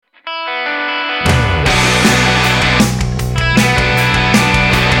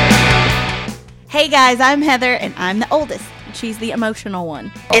Hey guys, I'm Heather, and I'm the oldest. She's the emotional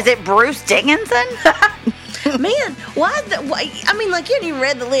one. Is it Bruce Dickinson? Man, why? I mean, like, you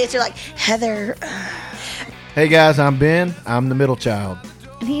read the list. You're like, Heather. Hey guys, I'm Ben. I'm the middle child.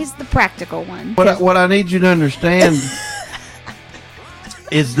 And he's the practical one. What I need you to understand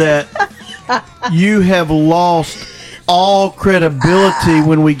is that you have lost all credibility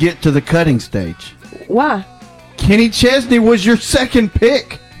when we get to the cutting stage. Why? Kenny Chesney was your second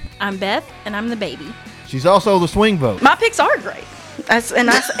pick. I'm Beth, and I'm the baby. She's also the swing vote. My picks are great.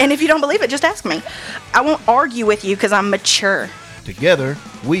 And if you don't believe it, just ask me. I won't argue with you because I'm mature. Together,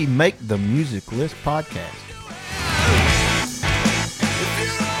 we make the Music List podcast.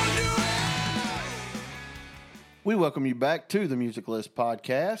 We welcome you back to the Music List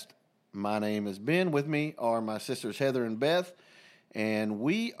podcast. My name is Ben. With me are my sisters Heather and Beth, and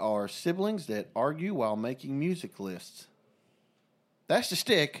we are siblings that argue while making music lists. That's the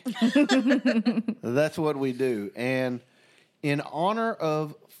stick. That's what we do. And in honor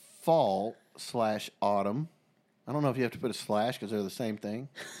of fall/autumn, I don't know if you have to put a slash because they're the same thing.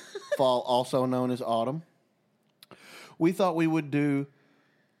 Fall, also known as autumn. We thought we would do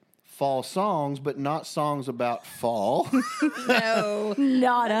fall songs, but not songs about fall. No.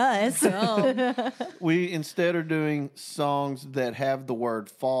 Not us. We instead are doing songs that have the word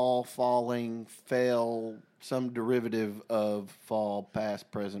fall, falling, fell, some derivative of fall, past,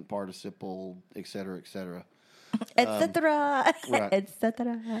 present, participle, etc., etc. Etc. Right.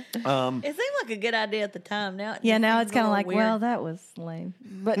 Etc. It seemed like a good idea at the time. Now, Yeah, now it's kind of like, weird. well, that was lame.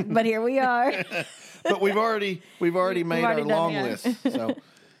 But here we are. But we've already made our already done long the list,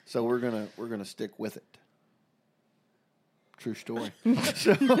 so we're gonna stick with it. True story.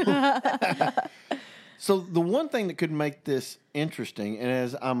 So the one thing that could make this interesting, and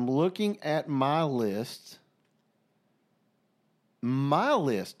as I'm looking at my list, my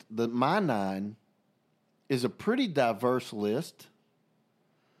 9 is a pretty diverse list.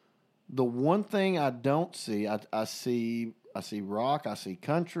 The one thing I don't see, I see rock, I see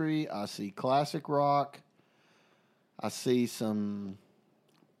country, I see classic rock, I see some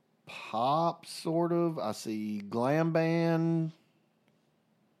pop, sort of. I see glam band.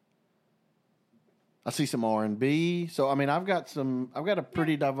 I see some R&B. So I mean, I've got a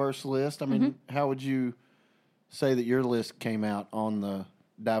pretty diverse list. I mean, how would you say that your list came out on the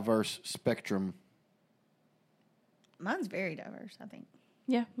diverse spectrum? Mine's very diverse, I think.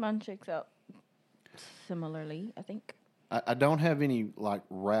 Yeah, mine checks out similarly, I think. I don't have any like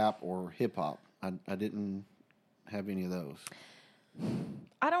rap or hip hop. I didn't have any of those.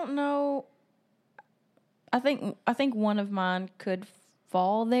 I don't know. I think one of mine could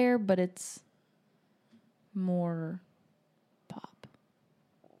fall there, but it's more pop.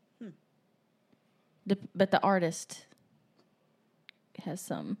 But the artist has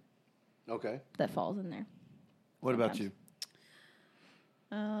some Okay. that falls in there. What about you?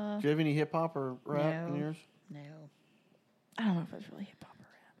 Do you have any hip hop or rap in No. yours? No. I don't know if it's really hip hop or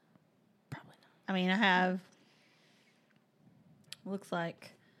rap. Probably not. I mean, I have, looks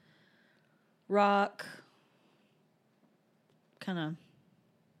like rock, kind of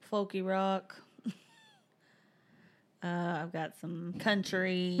folky rock. I've got some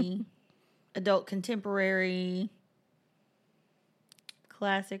country, adult contemporary,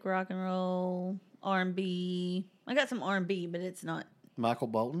 classic rock and roll, R&B. I got some R&B, but it's not. Michael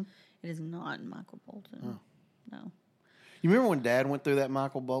Bolton? It is not Michael Bolton. Oh. No. You remember when Dad went through that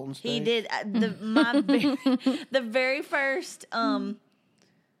Michael Bolton stage? He did. The very first time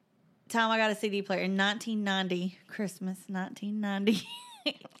I got a CD player in 1990, Christmas 1990.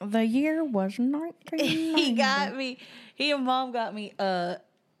 The year was 1990. He and Mom got me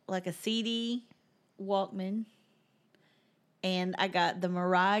like a CD Walkman, and I got the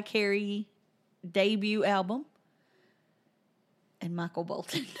Mariah Carey debut album and Michael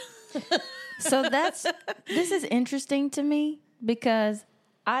Bolton. So this is interesting to me because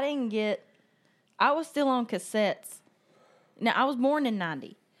I was still on cassettes. Now, I was born in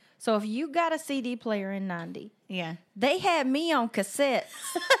 90. So if you got a CD player in 90, Yeah. they had me on cassettes.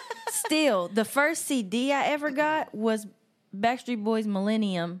 Still, the first CD I ever got was Backstreet Boys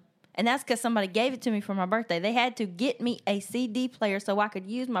Millennium. And that's because somebody gave it to me for my birthday. They had to get me a CD player so I could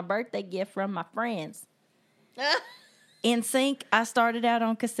use my birthday gift from my friends. In Sync, I started out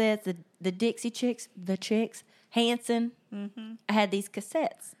on cassettes. The Dixie Chicks, the Chicks, Hanson. Mm-hmm. I had these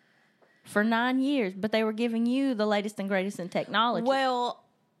cassettes for 9 years, but they were giving you the latest and greatest in technology. Well,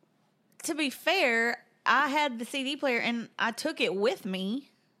 to be fair, I had the CD player and I took it with me.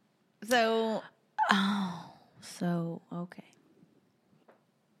 So Okay.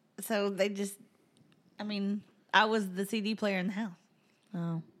 So they just, I mean, I was the CD player in the house.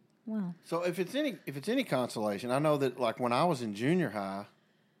 Oh. Wow. So if it's any consolation, I know that like when I was in junior high,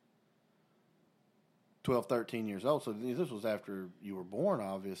 12, 13 years old, so this was after you were born,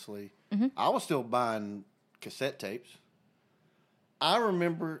 obviously, I was still buying cassette tapes. I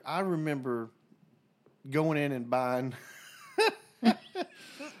remember going in and buying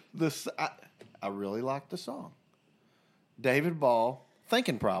this. I really liked the song. David Ball,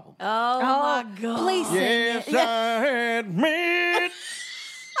 Thinking Problem. Oh my God. Please sing Yes, it. I admit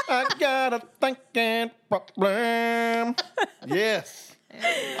I got a thinking problem. Yes.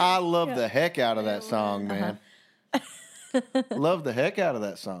 I love the heck out of that song, man. Love the heck out of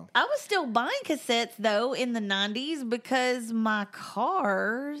that song. I was still buying cassettes though in the 90s because my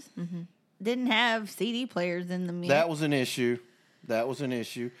cars didn't have CD players in them yet. That was an issue.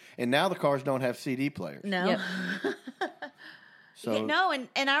 And now the cars don't have CD players. No. Yep. So Yeah, no,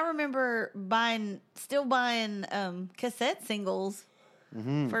 and I remember still buying cassette singles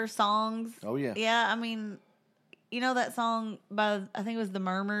for songs. Oh, yeah. Yeah, I mean, you know that song by, I think it was The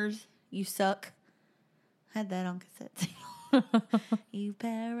Murmurs, You Suck? I had that on cassette single. You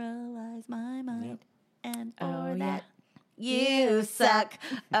paralyze my mind, and for Oh, yeah. that, you suck.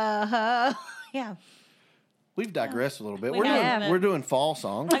 Yeah. we've digressed a little bit. We We're have. doing, we're doing fall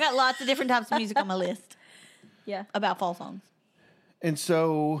songs. I got lots of different types of music on my list Yeah. about fall songs. And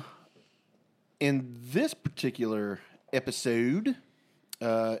so, in this particular episode,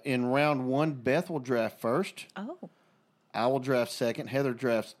 in round one, Beth will draft first. Oh. I will draft second. Heather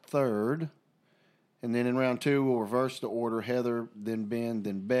drafts third. And then in round two, we'll reverse the order. Heather, then Ben,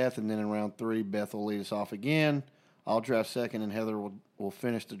 then Beth. And then in round three, Beth will lead us off again. I'll draft second, and Heather will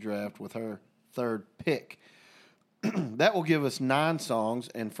finish the draft with her third pick. That will give us 9 songs,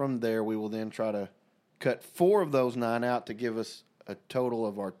 and from there, we will then try to cut 4 of those 9 out to give us a total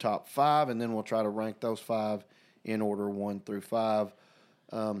of our top 5, and then we'll try to rank those 5 in order 1 through 5.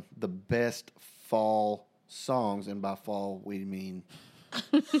 The best fall songs, and by fall, we mean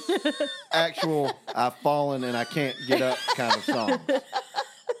actual I've fallen and I can't get up kind of songs.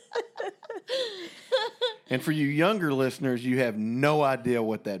 And for you younger listeners, you have no idea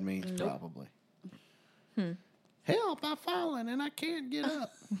what that means, probably. Help, I've fallen and I can't get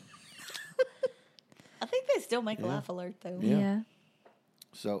up. I think they still make Laugh Alert, though. Yeah.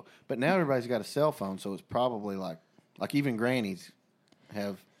 So, but now everybody's got a cell phone, so it's probably like even grannies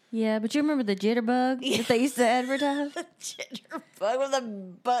have. Yeah, but you remember the jitterbug that they used to advertise? Jitterbug with the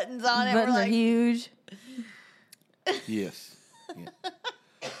buttons on it. Buttons We're are like, huge. Yes. Yeah.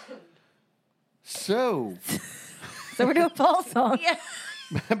 So, So we're doing fall songs. yeah.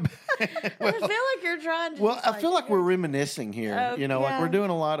 I feel like you're trying to. well, just I feel like we're reminiscing here. Oh, You know, like yeah. we're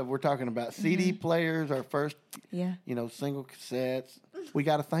doing we're talking about CD players, our first, Yeah. single cassettes. We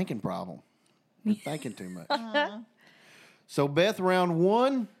got a thinking problem. We're thinking too much. So, Beth, round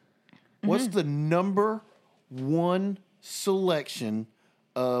one, what's the number 1 selection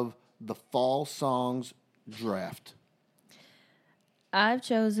of the fall songs draft? I've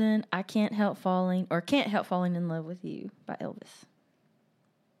chosen I Can't Help Falling in Love with You by Elvis.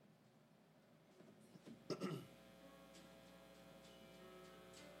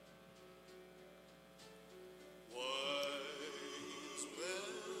 Wise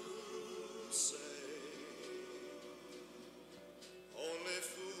men say only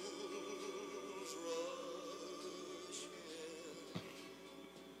fools rush in,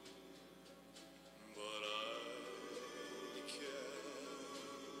 but I can't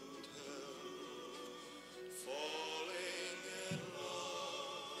help falling in love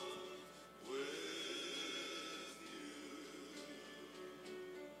with you.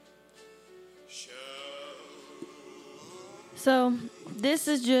 Shall So this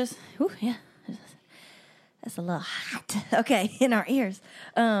is just, whew, yeah, that's a little hot. Okay, in our ears.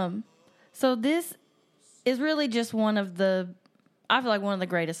 So this is really just one of the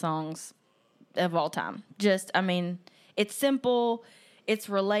greatest songs of all time. Just, I mean, it's simple, it's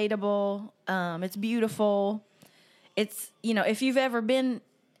relatable, it's beautiful. It's, if you've ever been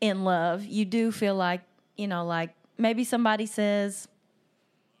in love, you do feel like, like maybe somebody says,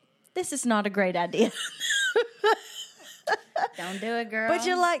 this is not a great idea. Don't do it, girl. But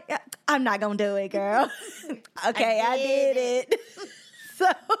you're like, I'm not going to do it, girl. Okay, I did it. So,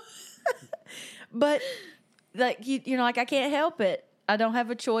 but like, you're like, I can't help it. I don't have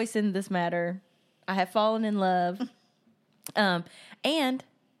a choice in this matter. I have fallen in love. And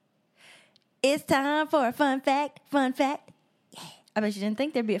it's time for a fun fact. Yeah. I bet you didn't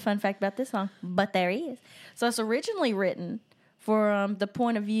think there'd be a fun fact about this song, but there is. So it's originally written for the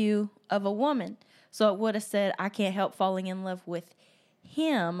point of view of a woman. So it would have said, I can't help falling in love with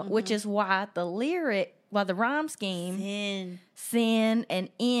him, which is why the lyric Well, the rhyme scheme, Sin. sin and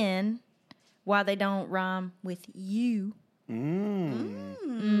in, why they don't rhyme with you.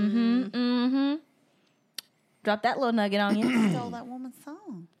 Drop that little nugget on you. Stole that woman's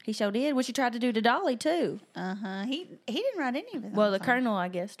song. He sure did, which he tried to do to Dolly, too. Uh-huh. He didn't write any of it. Well, the Colonel, I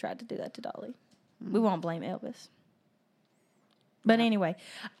guess, tried to do that to Dolly. We won't blame Elvis. But anyway,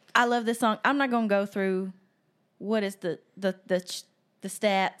 I love this song. I'm not going to go through what is the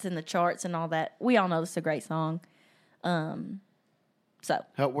stats and the charts and all that. We all know this is a great song. So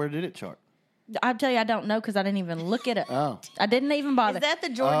Where did it chart? I'll tell you, I don't know because I didn't even look it up. Oh. I didn't even bother. Is that the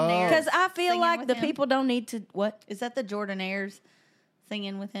Jordanaires? Because I feel singing like with the him? people don't need to, what? Is that the Jordanaires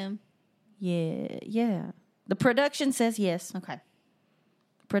singing with him? Yeah. The production says yes. Okay.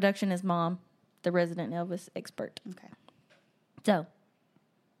 Production is Mom, the resident Elvis expert. Okay. So,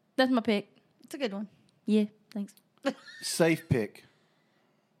 that's my pick. It's a good one. Yeah, thanks. Safe pick.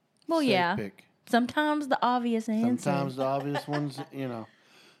 Well, Safe yeah. pick. Sometimes the obvious answer. Sometimes the obvious ones, you know.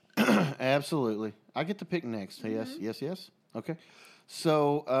 Absolutely. I get to pick next. Yes. Okay.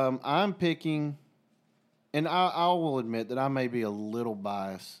 So I'm picking, and I will admit that I may be a little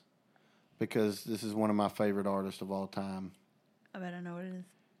biased because this is one of my favorite artists of all time. I bet I know what it is.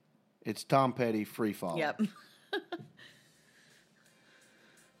 It's Tom Petty, Free Fall. Yep.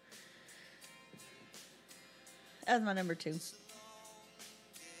 That was my number 2.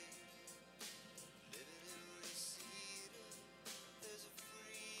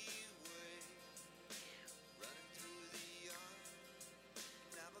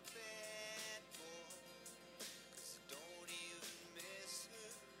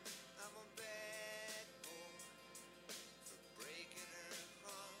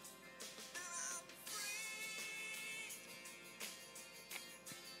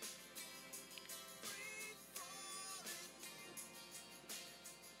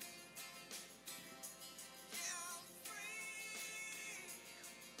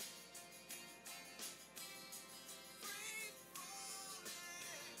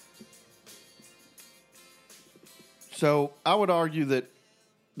 So I would argue that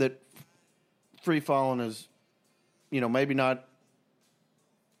Free Fallin' is, maybe not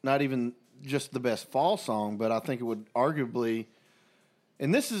even just the best fall song, but I think it would arguably,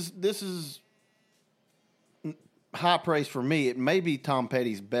 and this is high praise for me. It may be Tom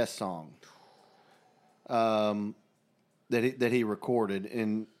Petty's best song that he recorded,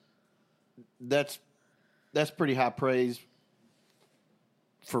 and that's pretty high praise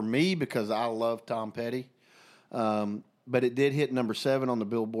for me because I love Tom Petty. But it did hit number 7 on the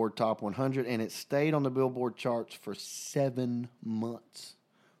Billboard Top 100, and it stayed on the Billboard charts for 7 months.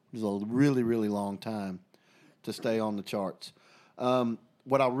 It was a really, really long time to stay on the charts.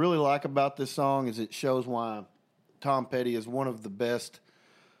 What I really like about this song is it shows why Tom Petty is one of the best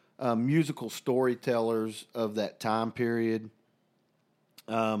musical storytellers of that time period.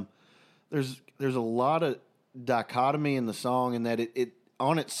 There's a lot of dichotomy in the song in that it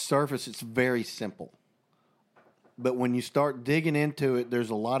on its surface it's very simple. But when you start digging into it,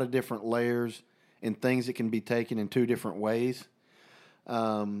 there's a lot of different layers and things that can be taken in 2 different ways.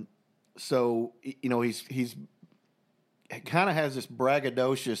 So, he's kind of has this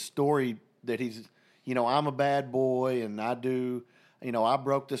braggadocious story that he's, I'm a bad boy and I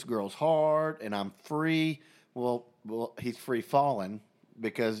broke this girl's heart and I'm free. Well, he's free falling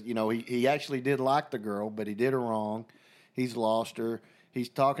because, he actually did like the girl, but he did her wrong. He's lost her. He's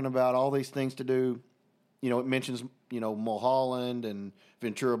talking about all these things to do. It mentions, Mulholland and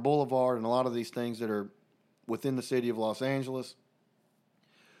Ventura Boulevard and a lot of these things that are within the city of Los Angeles.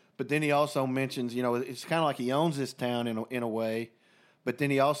 But then he also mentions, it's kind of like he owns this town in a way. But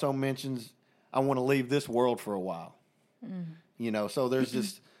then he also mentions, I want to leave this world for a while. So there's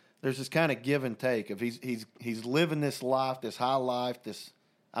this kind of give and take of he's living this life, this high life,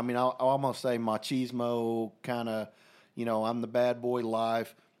 I'll almost say machismo kind of, I'm the bad boy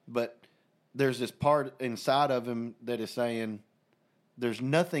life, but there's this part inside of him that is saying there's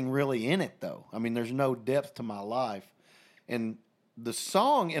nothing really in it, though. There's no depth to my life. And the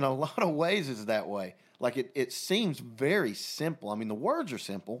song, in a lot of ways, is that way. Like, it seems very simple. The words are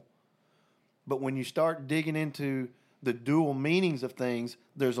simple. But when you start digging into the dual meanings of things,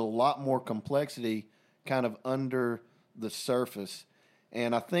 there's a lot more complexity kind of under the surface.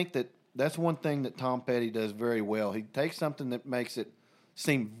 And I think that's one thing that Tom Petty does very well. He takes something that makes it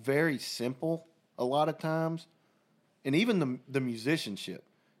seem very simple a lot of times, and even the musicianship.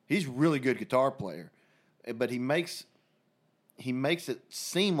 He's a really good guitar player, but he makes it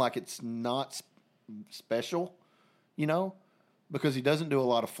seem like it's not special, because he doesn't do a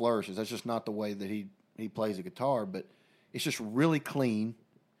lot of flourishes. That's just not the way that he plays a guitar. But it's just really clean,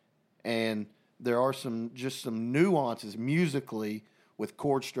 and there are some nuances musically with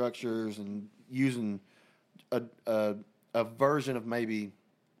chord structures and using a version of maybe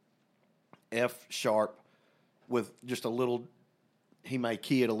F sharp with just a little. He may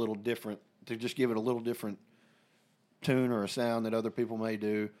key it a little different to just give it a little different tune or a sound that other people may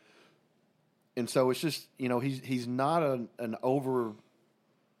do. And so it's just, he's not an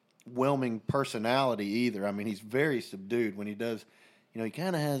overwhelming personality either. I mean, he's very subdued when he does. He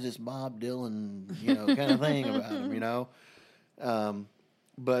kind of has this Bob Dylan, kind of thing about him,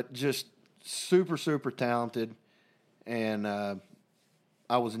 but just super, super talented. And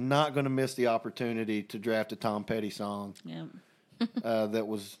I was not going to miss the opportunity to draft a Tom Petty song that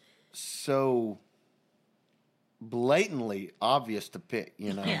was so blatantly obvious to pick,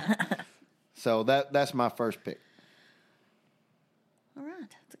 Yeah. So that's my first pick. All right.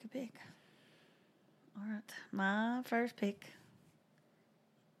 That's a good pick. All right. My first pick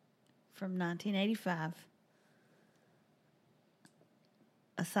from 1985,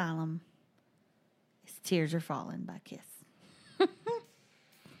 Asylum, is Tears Are Falling by Kiss.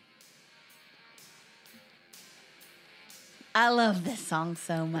 I love this song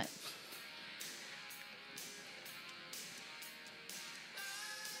so much.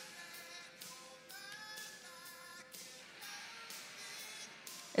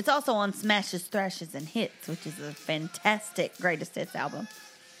 It's also on Smashes, Thrashes, and Hits, which is a fantastic greatest hits album.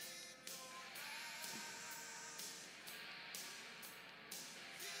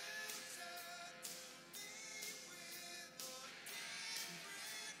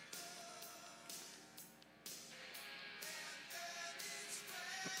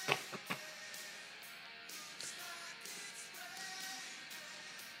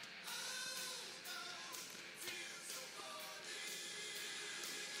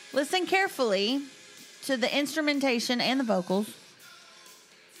 Listen carefully to the instrumentation and the vocals.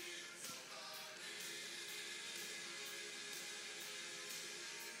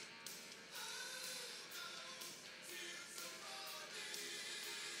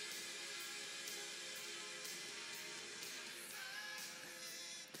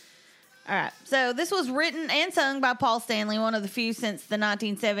 All right, so this was written and sung by Paul Stanley, one of the few since the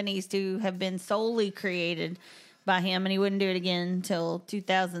 1970s to have been solely created by him, and he wouldn't do it again until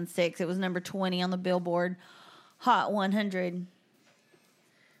 2006. It was number 20 on the Billboard Hot 100.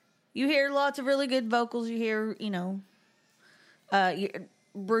 You hear lots of really good vocals. You hear,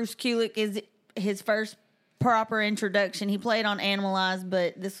 Bruce Kulick is his first proper introduction. He played on Animalize,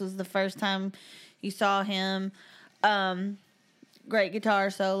 but this was the first time you saw him. Great guitar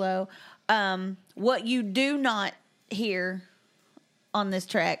solo. What you do not hear on this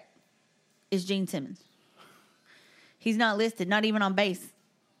track is Gene Simmons. He's not listed, not even on bass.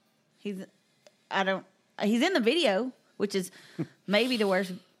 He's in the video, which is maybe the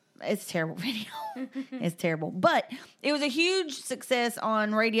worst. It's a terrible video. It's terrible. But it was a huge success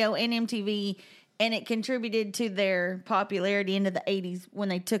on radio and MTV, and it contributed to their popularity into the 80s when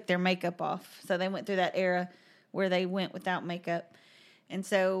they took their makeup off. So they went through that era where they went without makeup. And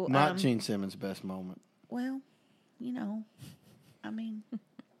so... Not Gene Simmons' best moment. Well, no.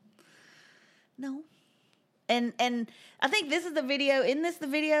 And I think this is the video. Isn't this the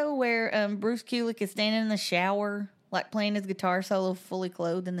video where Bruce Kulick is standing in the shower, like playing his guitar solo, fully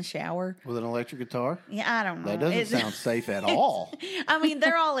clothed in the shower With an electric guitar? Yeah, I don't know. That doesn't sound safe at all.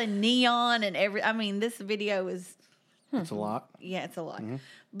 They're all in neon and this video is. It's a lot. Yeah, it's a lot. Mm-hmm.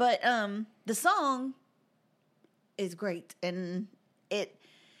 But the song is great, and it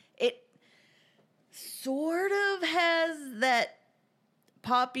sort of has that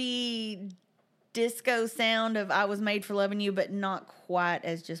poppy disco sound of I Was Made for Loving You, but not quite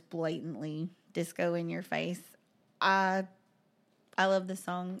as just blatantly disco in your face. I love this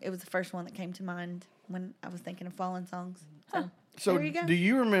song. It was the first one that came to mind when I was thinking of Fallen songs. So there you go. do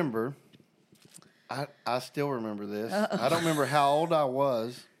you remember? I still remember this. I don't remember how old I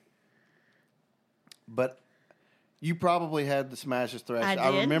was, but you probably had the Smashes Thrashes.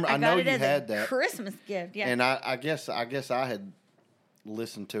 I did. remember. I know you had that Christmas gift. Yeah, and I guess I had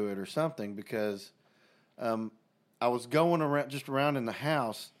listened to it or something because I was going around in the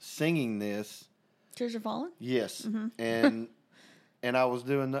house singing this. Tears Are Falling? Yes. Mm-hmm. and I was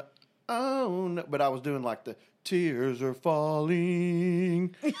doing the but I was doing like the tears are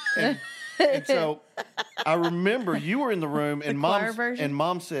falling. and so I remember you were in the room and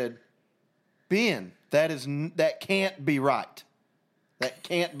mom said, "Ben, that can't be right. That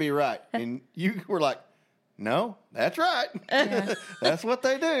can't be right." And you were like, "No, that's right. That's what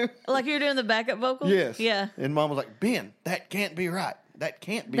they do." Like you were doing the backup vocals? Yes. Yeah. And Mom was like, "Ben, that can't be right. That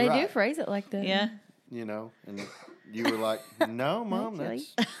can't be They right." do phrase it like that. Yeah. And you were like, "No, Mom,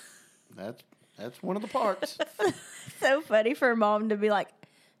 that's That's one of the parts. So funny for mom to be like,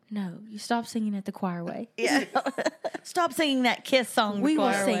 no, you stop singing it the choir way. Yeah. Stop singing that Kiss song. We the will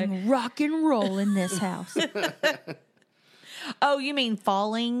choir way. sing rock and roll in this house. Oh, you mean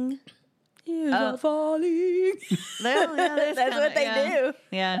falling? Falling. Well, yeah, That's what they do.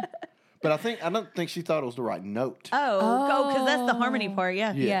 Yeah. But I don't think she thought it was the right note. Oh, because that's the harmony part.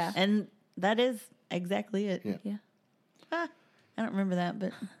 Yeah. Yeah. And that is exactly it. Yeah. Yeah. Ah, I don't remember that,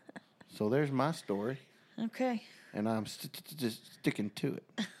 but So there's my story, okay. and I'm just sticking to it.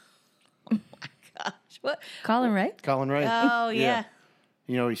 Gosh, what? Colin Ray? Colin Ray. Oh, yeah.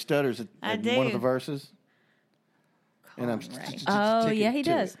 You know, he stutters at I one of do. the verses. And I'm Ray. Oh, sticking yeah, he to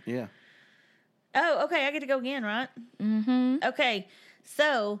does. it. Yeah. Oh, okay. I get to go again, right? Mm-hmm. Okay.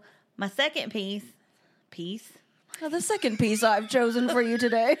 So my second piece. Well, the second piece I've chosen for you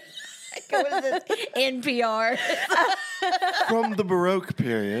today. What is this? NPR. From the Baroque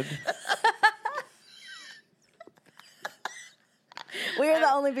period. We are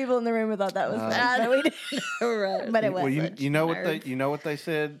the only people in the room who thought that was funny. I But we did. right. But it Well, wasn't. you know what they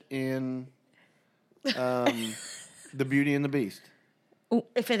said in The Beauty and the Beast.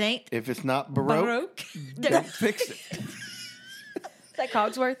 If it ain't If it's not Baroque, don't fix it. Is that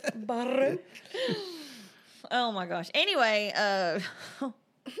Cogsworth? Oh my gosh. Anyway,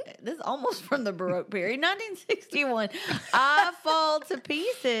 this is almost from the Baroque period, 1961. I Fall to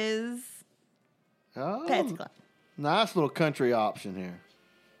Pieces. Oh, Patsy Cline. nice little country option here.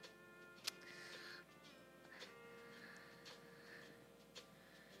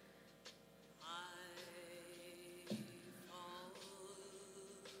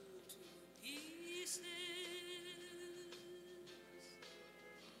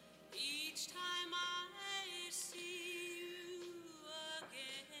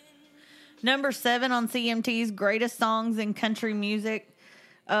 Number 7 on CMT's Greatest Songs in Country Music.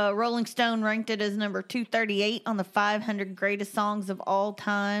 Rolling Stone ranked it as number 238 on the 500 Greatest Songs of All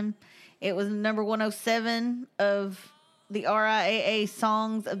Time. It was number 107 of the RIAA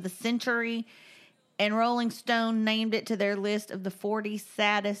Songs of the Century. And Rolling Stone named it to their list of the 40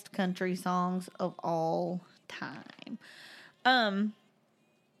 saddest country songs of all time. I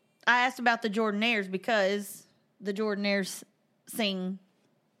asked about the Jordanaires because the Jordanaires sing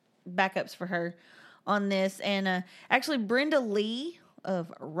backups for her on this. And actually, Brenda Lee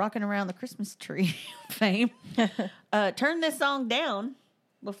of Rockin' Around the Christmas Tree fame turned this song down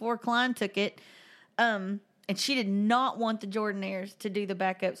before Klein took it. And she did not want the Jordanaires to do the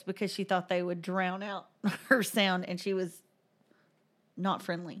backups because she thought they would drown out her sound. And she was not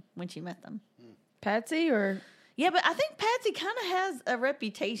friendly when she met them. Patsy or... Yeah, but I think Patsy kind of has a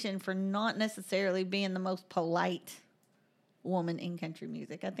reputation for not necessarily being the most polite woman in country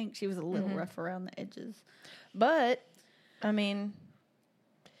music. I think she was a little rough around the edges. But, I mean,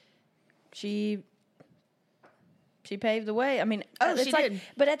 she paved the way. I mean, it's she like, did.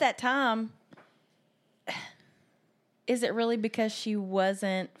 But at that time, is it really because she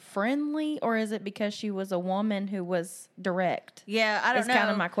wasn't friendly, or is it because she was a woman who was direct? Yeah, I don't know. It's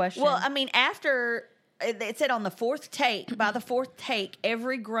kind of my question. Well, I mean, after it said on the fourth take, by the fourth take,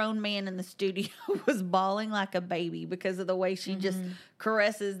 every grown man in the studio was bawling like a baby because of the way she just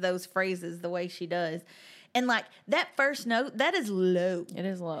caresses those phrases the way she does. And like that first note, that is low. It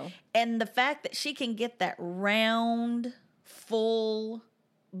is low. And the fact that she can get that round, full,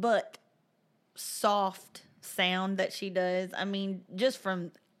 but soft sound that she does, I mean, just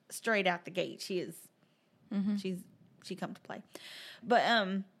from straight out the gate, she come to play. But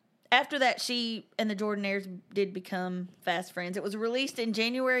after that, she and the Jordanaires did become fast friends. It was released in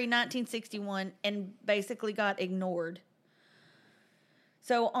January 1961 and basically got ignored.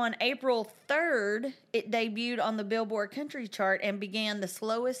 So on April 3rd, it debuted on the Billboard Country Chart and began the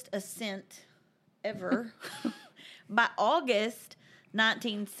slowest ascent ever. By August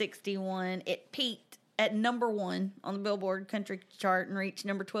 1961, it peaked at number 1 on the Billboard Country Chart and reached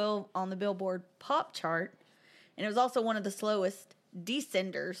number 12 on the Billboard Pop Chart. And it was also one of the slowest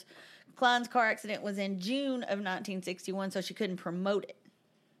descenders. Klein's car accident was in June of 1961, so she couldn't promote it.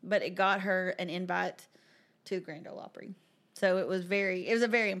 But it got her an invite to the Grand Ole Opry. So it was a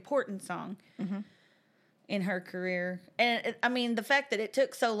very important song in her career. And I mean, the fact that it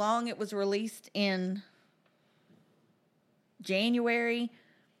took so long, it was released in January,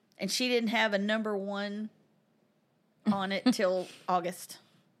 and she didn't have a number 1 on it till August.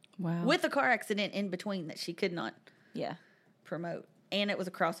 Wow. With a car accident in between that she could not yeah. promote. And it was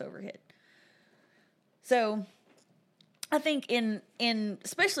a crossover hit. So I think in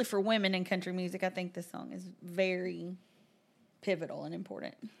especially for women in country music, I think this song is very pivotal and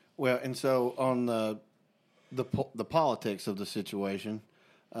important. Well, and so on the politics of the situation,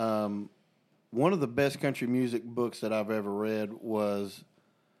 one of the best country music books that I've ever read was,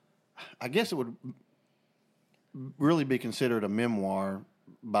 I guess it would really be considered a memoir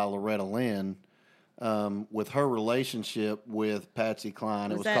by Loretta Lynn, with her relationship with Patsy Cline.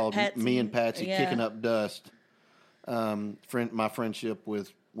 Was It was that called Patsy? Me and Patsy Yeah. Kicking Up Dust. My friendship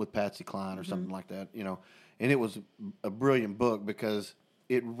with Patsy Cline or Mm-hmm. something like that, you know. And it was a brilliant book because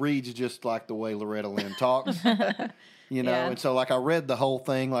it reads just like the way Loretta Lynn talks, you know. Yeah. And so, like, I read the whole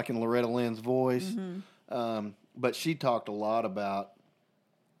thing like in Loretta Lynn's voice, Mm-hmm. but she talked a lot about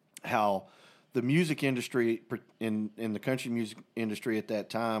how the music industry in the country music industry at that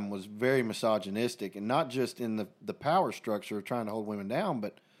time was very misogynistic, and not just in the power structure of trying to hold women down,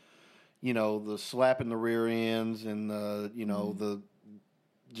 but you know, the slapping the rear ends and the, you know, the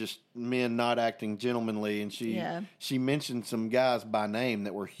just men not acting gentlemanly. And Yeah. she mentioned some guys by name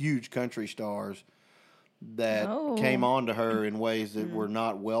that were huge country stars that Oh. came on to her in ways that were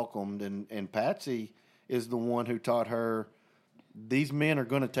not welcomed. And Patsy is the one who taught her, these men are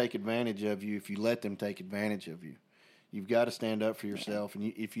going to take advantage of you if you let them take advantage of you. You've got to stand up for yourself. And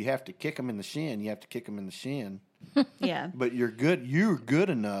if you have to kick them in the shin, you have to kick them in the shin. Yeah. But you're good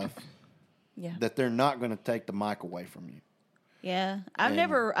enough Yeah. that they're not going to take the mic away from you. Yeah. I've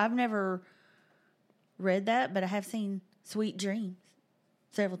And- never read that, but I have seen Sweet Dreams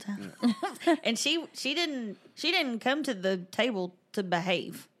several times. And she didn't come to the table to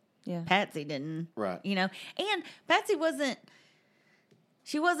behave. Yeah. Patsy didn't. Right. You know. And Patsy wasn't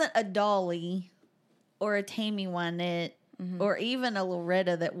a Dolly or a Tammy Wynette or even a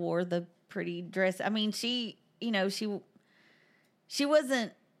Loretta that wore the pretty dress. I mean, she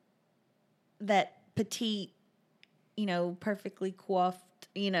wasn't that petite, perfectly coiffed,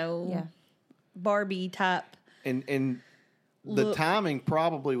 Yeah. Barbie type. And the Look. timing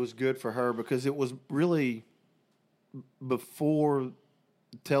probably was good for her because it was really before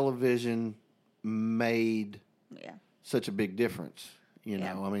television made Yeah. such a big difference. You know,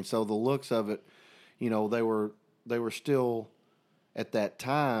 Yeah. I mean, so the looks of it, you know, they were still at that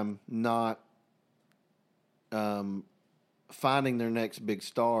time not finding their next big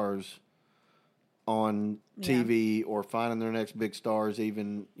stars on TV or finding their next big stars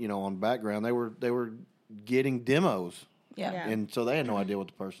even, you know, on background. They were getting demos, Yeah. Yeah. and so they had no idea what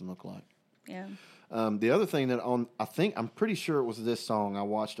the person looked like. Yeah. The other thing that I'm pretty sure it was this song. I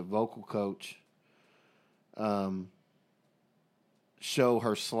watched a vocal coach show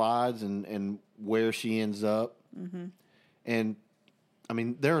her slides and where she ends up. Mm-hmm. And I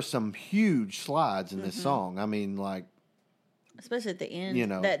mean, there are some huge slides in this Mm-hmm. song. I mean, like, Especially at the end. You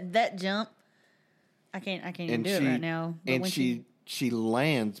know. That jump. I can't even and do it right now. But and when she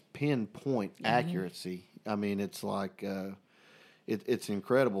lands pinpoint accuracy. I mean, it's like it's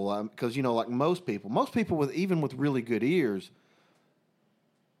incredible because you know, like most people with even with really good ears,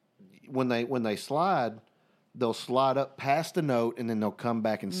 when they slide, they'll slide up past the note and then they'll come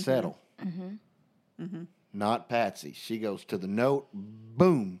back and settle. Not Patsy. She goes to the note,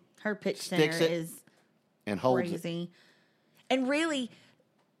 boom, her pitch center sticks it is and holds it. crazy. And really,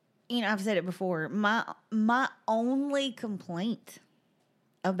 I've said it before. My only complaint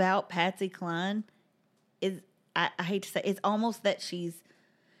about Patsy Cline is I hate to say it's almost that she's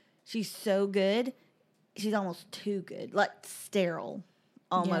so good, she's almost too good, like sterile,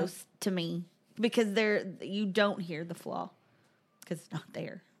 almost to me, because you don't hear the flaw because it's not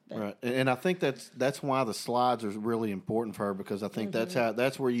there. But Right, and I think that's why the slides are really important for her because I think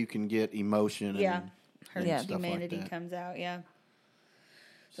that's where you can get emotion. Yeah. And, her and stuff humanity like that. comes out. Yeah.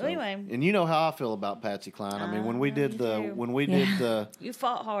 So anyway, and you know how I feel about Patsy Cline. I mean, when we did too. You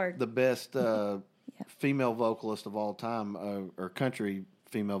fought hard. the best female vocalist of all time or country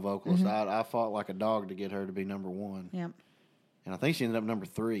female vocalist, I fought like a dog to get her to be number one, Yep. and I think she ended up number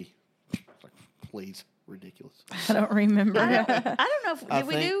 3. Like, please, ridiculous. I don't remember. I don't know if I did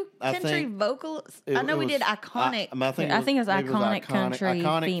we think- do I country think vocals. It- I know it we was- did iconic. I think I think it was maybe iconic country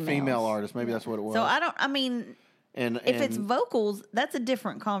iconic female females. artist. Maybe that's what it was. so I mean, and if it's and vocals, that's a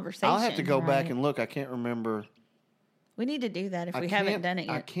different conversation. I'll have to go back Right. and look. I can't remember. We need to do that if I we haven't can't- done it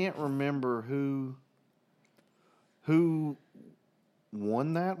I yet. can't remember who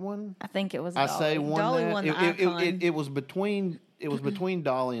won that one. I think it was. I say Dolly. won Dolly that. won the it, icon. it was between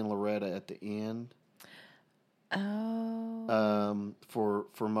Dolly and Loretta at the end. Oh. For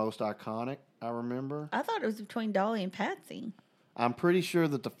most iconic, I remember. I thought it was between Dolly and Patsy. I'm pretty sure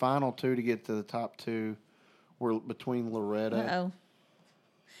that the final two to get to the top 2 were between Loretta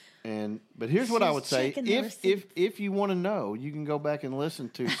but here's what I She's would say: checking the if you want to know, you can go back and listen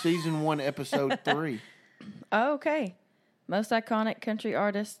to season 1, episode 3. Oh, okay. Most iconic country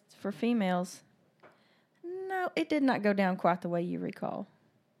artists for females. No, it did not go down quite the way you recall.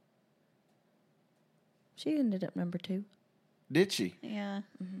 She ended up number 2. Did she? Yeah.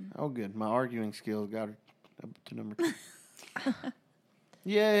 Oh, good. My arguing skills got her up to number 2.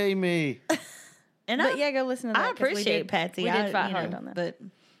 Yay, me. And But yeah, go listen to that. I 'cause we appreciate did- Patsy. We did I, fight you hard know, on that. But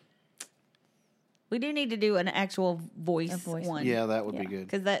we do need to do an actual voice, A voice one. Yeah, that would Yeah. be good.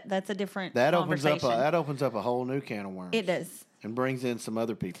 Because that's a different That opens up conversation. a whole new can of worms. It does. And brings in some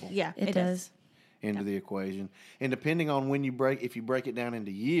other people Yeah, It does. into the equation. And depending on when you break, if you break it down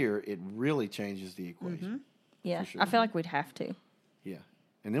into year, it really changes the equation. Yeah. sure. I feel like we'd have to. Yeah.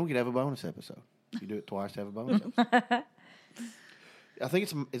 And then we could have a bonus episode. You do it twice to have a bonus episode. I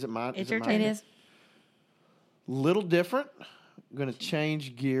think is it mine? It's is your it turn. mine? It is. Little different. I'm going to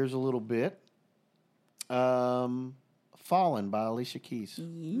change gears a little bit. Fallen by Alicia Keys.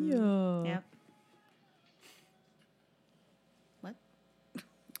 Yeah. Yep. What?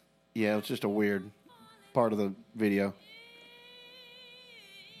 Yeah, it's just a weird part of the video.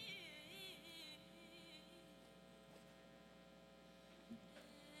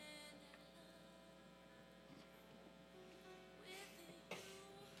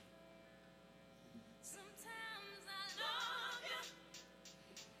 Sometimes I love you.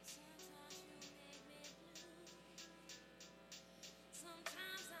 Sometimes you make me blue.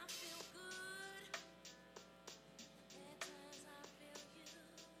 Sometimes I feel good. At times I feel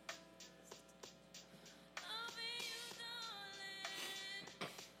used. Loving you, darling,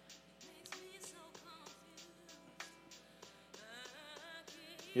 makes me so confused. I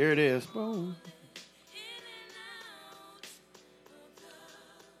keep Here it is. Oh. in and out of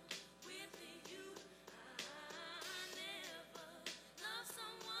love with you. I never loved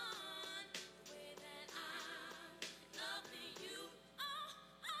someone the way that I love you.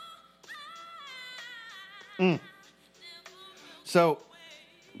 So,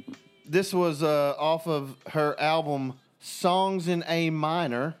 this was off of her album Songs in A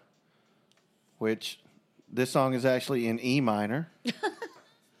Minor, which this song is actually in E minor.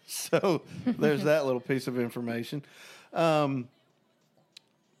 So, there's that little piece of information. But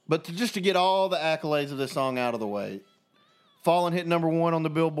just to get all the accolades of this song out of the way, Fallen hit number 1 on the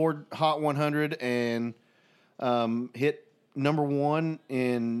Billboard Hot 100 and hit number 1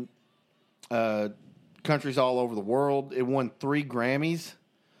 in countries all over the world. It won 3 Grammys,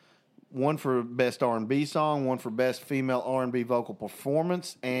 one for Best R&B Song, one for Best Female R&B Vocal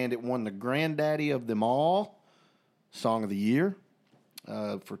Performance, and it won the granddaddy of them all, Song of the Year,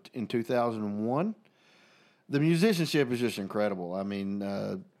 in 2001. The musicianship is just incredible. I mean,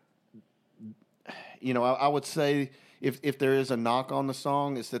 I would say if there is a knock on the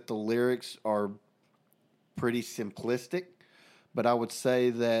song, it's that the lyrics are pretty simplistic, but I would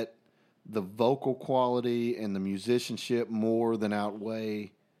say that the vocal quality and the musicianship more than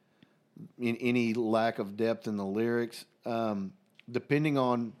outweigh in any lack of depth in the lyrics. Depending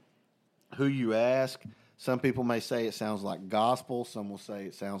on who you ask, some people may say it sounds like gospel. Some will say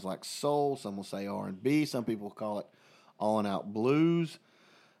it sounds like soul. Some will say R&B. Some people call it all and out blues.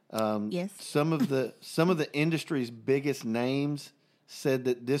 Yes. Some of the industry's biggest names said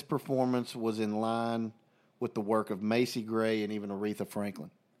that this performance was in line with the work of Macy Gray and even Aretha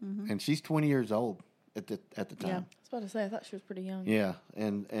Franklin. And she's 20 years old at the time. Yeah. I was about to say, I thought she was pretty young. Yeah,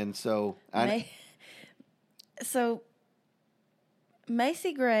 and so So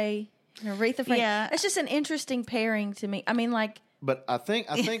Macy Gray and Aretha Franklin. Yeah. It's just an interesting pairing to me. I mean, like, but I think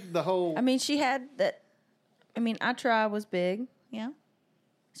the whole I mean, she had that. I mean, I Try was big. Yeah.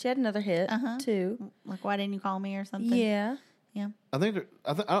 She had another hit Uh-huh. too. Like, why didn't you call me or something? Yeah. Yeah. I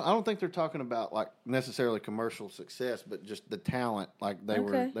don't think they're talking about like necessarily commercial success, but just the talent. Like they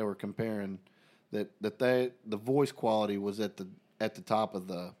were comparing that the voice quality was at the top of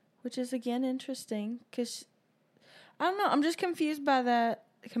the. Which is again interesting because I don't know. I'm just confused by that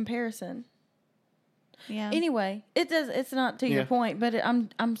comparison. Yeah. Anyway, it's not to your Yeah. point, but I'm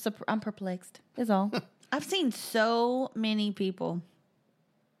perplexed. Is all. I've seen so many people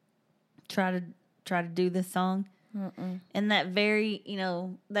try to do this song, and that very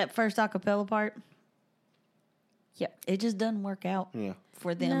that first acapella part. Yep. It just doesn't work out Yeah.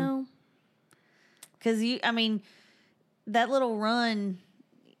 for them. No. Because that little run,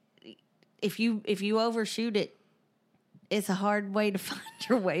 if you overshoot it, it's a hard way to find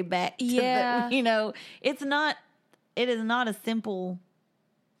your way back. To Yeah. it is not a simple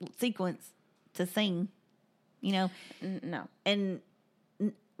sequence to sing, No. and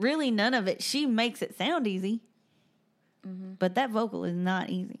really none of it. She makes it sound easy, but that vocal is not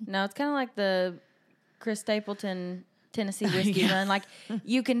easy. No, it's kind of like the Chris Stapleton Tennessee Whiskey Yeah. Run. Like,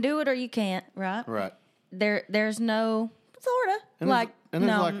 you can do it or you can't. Right? Right. There's no sorta And like there's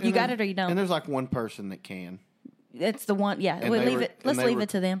no, like- you got there's- it or you And don't. there's like one person that can. It's the one. Yeah, And we they leave re- it. and Let's they leave re- it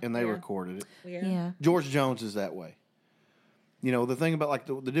to them. And they recorded it. Yeah. George Jones is that way. You know, the thing about like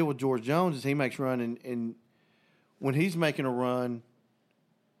the deal with George Jones is he makes run and when he's making a run,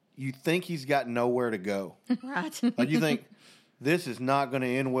 you think he's got nowhere to go. Right. Like you think this is not going to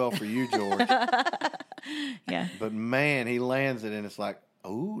end well for you, George. Yeah. But man, he lands it and it's like,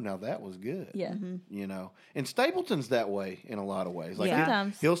 oh, now that was good. Yeah. You know, and Stapleton's that way in a lot of ways. Like Yeah.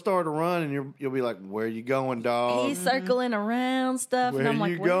 Sometimes. he'll start a run and you'll be like, "Where you going, dog? He's circling around stuff, Where and I'm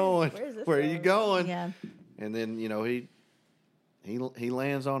you like, going? Where's this Where are you going?" Yeah. And then you know he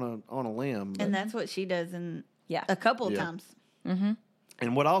lands on a limb. But- And that's what she does in Yeah. a couple of Yeah. times.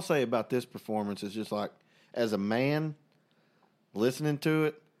 And what I'll say about this performance is just like, as a man, listening to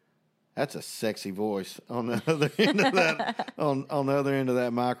it, that's a sexy voice on the other end of that on the other end of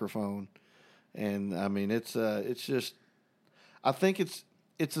that microphone. And I mean, it's just, I think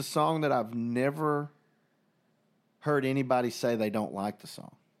it's a song that I've never heard anybody say they don't like the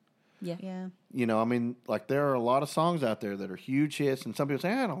song. Yeah. Yeah. You know, I mean, like there are a lot of songs out there that are huge hits, and some people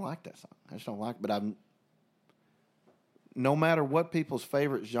say, I don't like that song. I just don't like it. But no matter what people's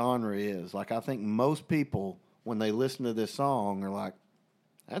favorite genre is, like I think most people, when they listen to this song, are like,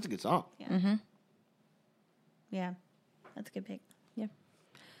 that's a good song. Yeah. Yeah. That's a good pick.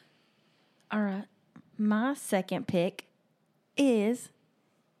 All right. My second pick is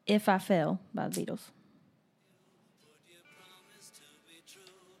 "If I Fell" by the Beatles.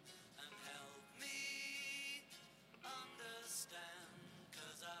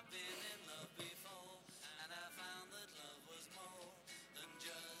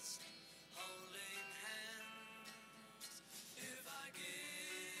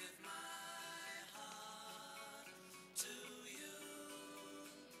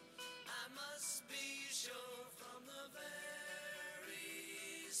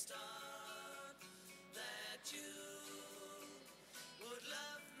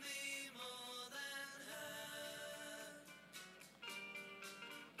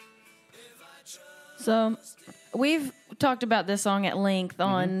 So we've talked about this song at length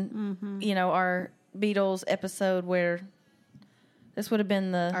on, you know, our Beatles episode where this would have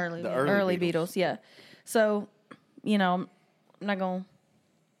been the Early. The early Beatles. Beatles. Yeah. So, you know, I'm not going to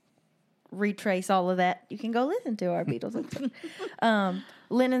retrace all of that. You can go listen to our Beatles episode.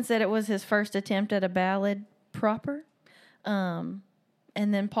 Lennon said it was his first attempt at a ballad proper. And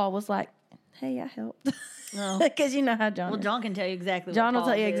then Paul was like, hey, I helped. Because you know how John Well, is. John can tell you exactly John what will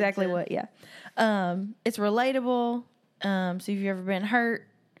tell Paul you did exactly to- what, yeah. It's relatable. So if you've ever been hurt,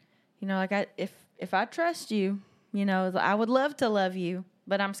 you know, like if I trust you, you know, I would love to love you,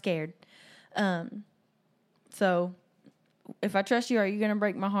 but I'm scared. So if I trust you, are you going to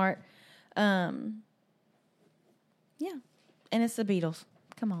break my heart? Yeah. And it's the Beatles.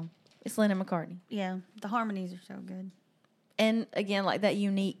 Come on. It's Lennon McCartney. Yeah. The harmonies are so good. And again, like that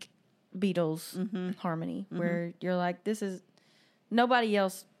unique Beatles harmony where you're like, this is, nobody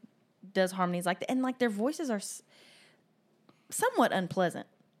else does harmonies like that. And like their voices are somewhat unpleasant.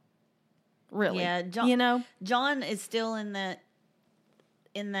 Really. Yeah, John, you know? John is still in that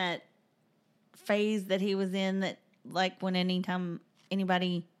phase that he was in, that like when anytime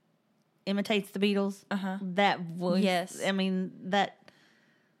anybody imitates the Beatles, that voice. Yes. I mean that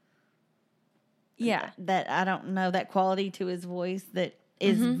Yeah. I don't know, that quality to his voice that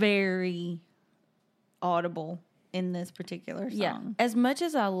is very audible in this particular song. Yeah. As much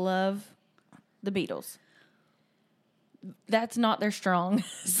as I love the Beatles, that's not their strong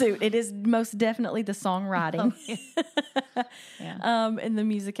suit. It is most definitely the songwriting. Yeah. And the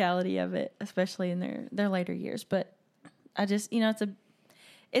musicality of it, especially in their later years. But I just, you know,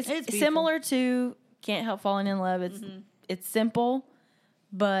 it's beautiful. similar to Can't Help Falling in Love. It's simple,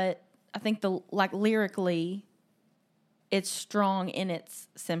 but I think lyrically, it's strong in its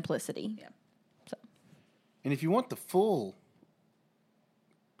simplicity. Yeah. So And if you want the full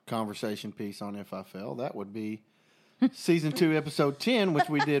conversation piece on If I Fell, that would be season 2, episode 10, which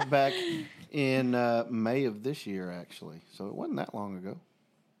we did back in May of this year, actually. So it wasn't that long ago.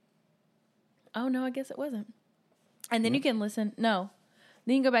 oh no, I guess it wasn't. And then you can listen. No,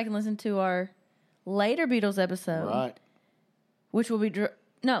 then you can go back and listen to our later Beatles episode, Right. which will be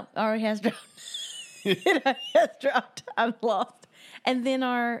no, already has dropped. It already has dropped. I'm lost. And then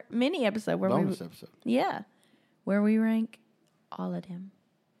our mini episode where Bonus episode. where we rank all of them.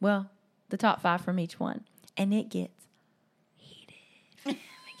 Well, the top 5 from each one, and it gets heated. It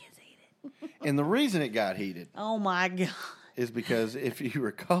gets heated. And the reason it got heated Oh my God. is because if you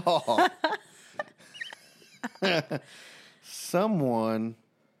recall, someone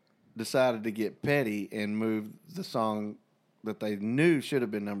decided to get petty and move the song that they knew should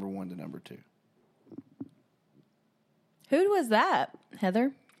have been number 1 to number 2. Who was that,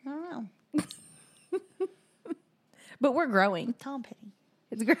 Heather? I don't know. But we're growing. Tom Petty.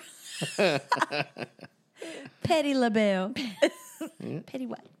 It's Petty LaBelle. Petty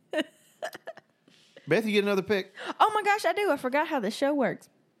what? Beth, you get another pick. Oh my gosh, I do. I forgot how this show works.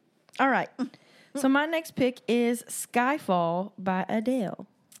 All right. So my next pick is Skyfall by Adele.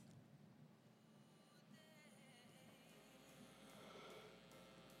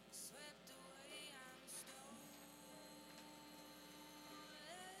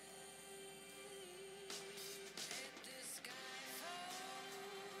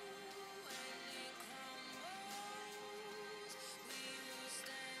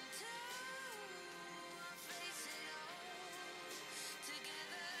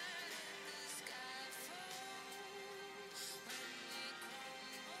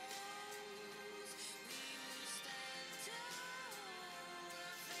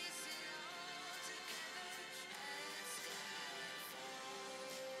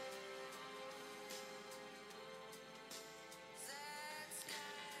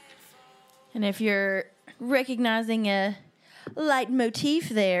 And if you're recognizing a leitmotif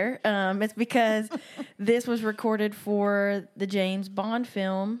there, it's because this was recorded for the James Bond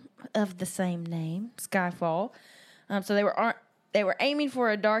film of the same name, Skyfall. So they were aiming for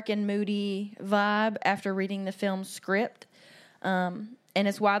a dark and moody vibe after reading the film's script, and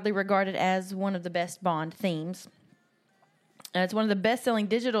it's widely regarded as one of the best Bond themes. It's one of the best-selling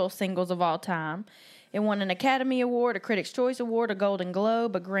digital singles of all time. It won an Academy Award, a Critics' Choice Award, a Golden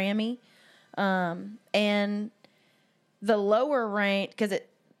Globe, a Grammy. And the lower rank, because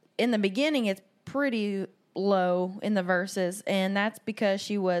in the beginning it's pretty low in the verses, and that's because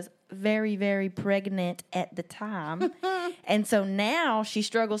she was very, very pregnant at the time. And so now she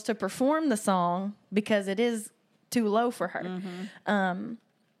struggles to perform the song because it is too low for her. And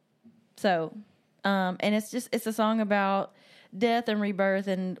it's a song about death and rebirth,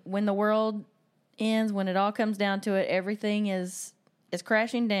 and when the world ends, when it all comes down to it, everything is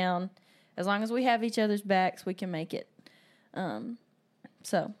crashing down. As long as we have each other's backs, we can make it.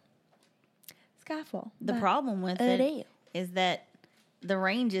 So, Skyfall. The by problem with Adele. it is that the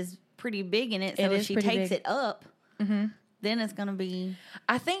range is pretty big in it. So It if is she pretty takes big. it up, then it's going to be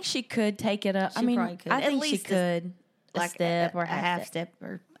I think she could take it up. I She mean, probably could. I At think she least could. A step or a half step. step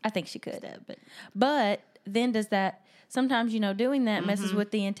or I think she could. step. But But then does that, sometimes, doing that messes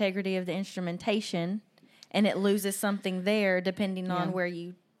with the integrity of the instrumentation, and it loses something there depending on Yeah.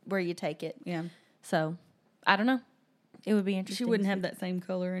 where you take it. yeah, So, I don't know. It would be interesting. she wouldn't to have see. that same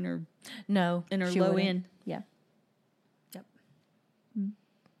color in her. No. in her she low wouldn't. end. Yeah. Yep.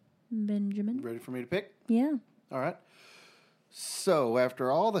 Benjamin. Ready for me to pick? Yeah. All right. So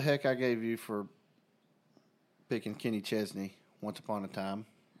after all the heck I gave you for picking Kenny Chesney, Once Upon a Time,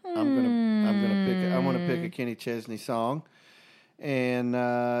 I'm gonna pick a Kenny Chesney song, and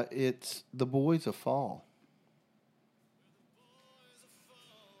it's "The Boys of Fall."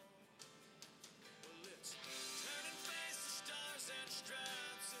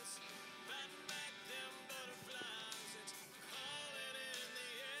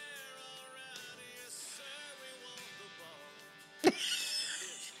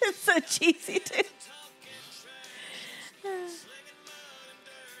 It's so cheesy, too.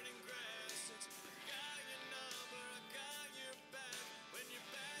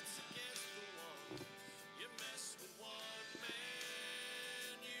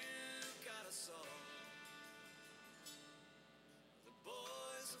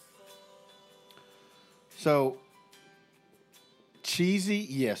 So cheesy,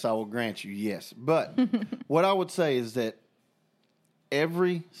 yes, I will grant you, yes. But what I would say is that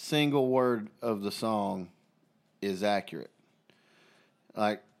every single word of the song is accurate.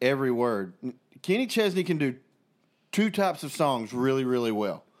 Like every word. Kenny Chesney can do two types of songs really, really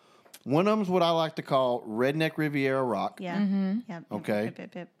well. One of them is what I like to call Redneck Riviera rock, Yeah. Yep. Okay. Yep,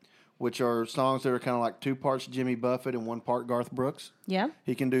 yep, yep. which are songs that are kind of like 2 parts Jimmy Buffett and 1 part Garth Brooks. Yeah.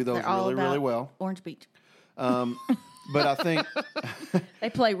 He can do those They're all really, really about well. Orange Beach, But I think, They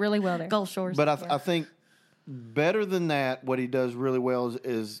play really well there. Gulf Shores. but I think better than that, what he does really well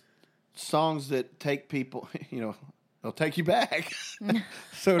is songs that take people, they'll take you back,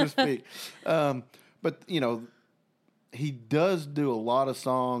 so to speak. But he does do a lot of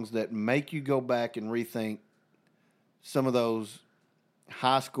songs that make you go back and rethink some of those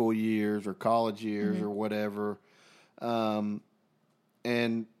high school years or college years or whatever. And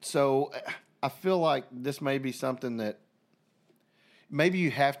so I feel like this may be something that maybe you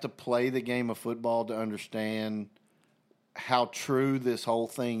have to play the game of football to understand how true this whole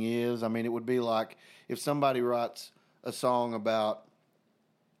thing is. I mean, it would be like if somebody writes a song about,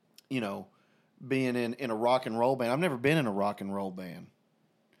 being in a rock and roll band. I've never been in a rock and roll band.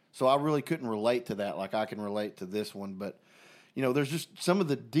 So I really couldn't relate to that like I can relate to this one. But, there's just some of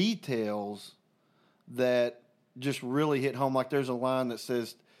the details that just really hit home. Like there's a line that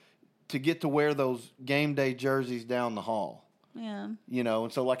says, to get to wear those game day jerseys down the hall. Yeah.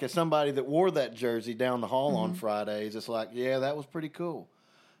 And so like as somebody that wore that jersey down the hall on Fridays, it's like, yeah, that was pretty cool.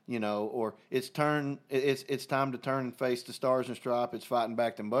 Or it's time to turn and face the stars and stripe. It's fighting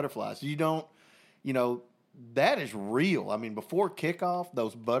back them butterflies. You don't, that is real. I mean, before kickoff,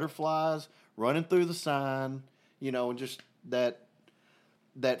 those butterflies running through the sign, and just that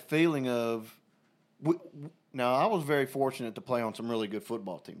feeling of. Now, I was very fortunate to play on some really good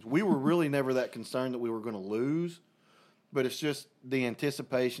football teams. We were really never that concerned that we were going to lose, but it's just the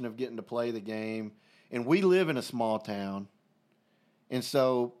anticipation of getting to play the game. And we live in a small town. And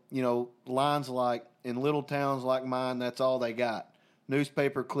so, lines like in little towns like mine, that's all they got.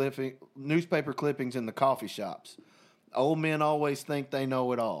 Newspaper clippings in the coffee shops. Old men always think they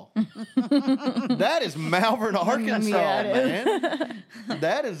know it all. That is Malvern, Arkansas, man.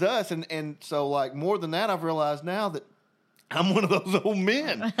 That is us. And so, like, more than that, I've realized now that I'm one of those old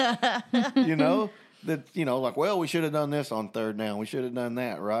men, like, well, we should have done this on third down. We should have done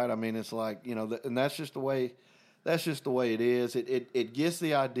that, right? I mean, it's like, and that's just the way it is. It gets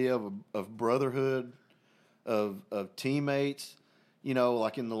the idea of brotherhood, of teammates,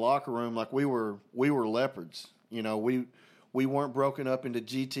 like in the locker room, like we were leopards. We weren't broken up into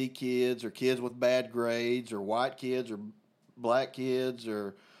GT kids or kids with bad grades or white kids or black kids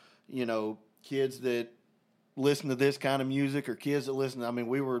or, kids that listen to this kind of music or kids that listen. I mean,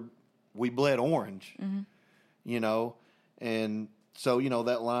 we bled orange, and so,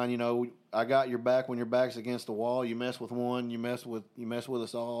 that line, I got your back when your back's against the wall. You mess with one, you mess with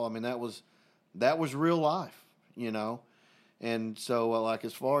us all. I mean, that was real life, And so, like,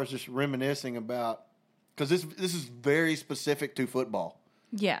 as far as just reminiscing about, because this is very specific to football.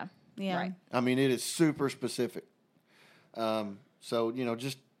 Yeah. Yeah. Right. I mean, it is super specific. So,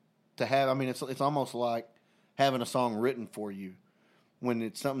 just to have, I mean, it's almost like having a song written for you when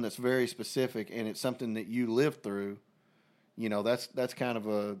it's something that's very specific and it's something that you live through. That's kind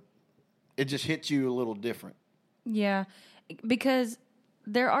of it just hits you a little different. Yeah, because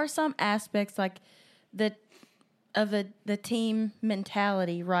there are some aspects like the team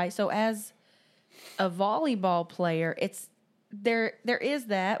mentality, right? So as a volleyball player, it's there is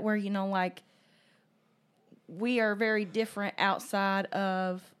that where like we are very different outside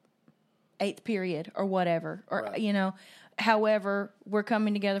of 8th period or whatever, or Right. However, we're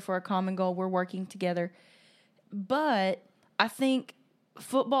coming together for a common goal. We're working together, but I think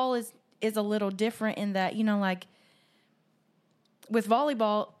football is a little different in that, like with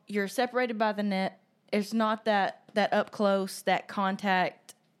volleyball, you're separated by the net. It's not that up close, that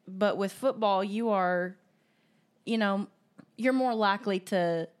contact. But with football, you are, you're more likely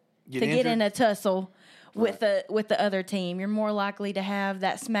to get in a tussle with the other team. You're more likely to have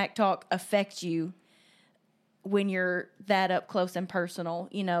that smack talk affect you when you're that up close and personal,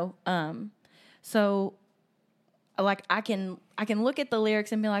 So like I can look at the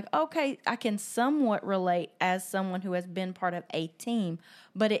lyrics and be like, okay, I can somewhat relate as someone who has been part of a team,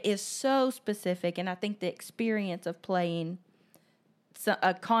 but it is so specific, and I think the experience of playing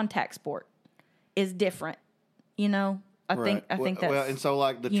a contact sport is different. I think that's well, and so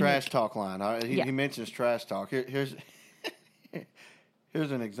like the unique. trash talk line. Yeah. He mentions trash talk. Here's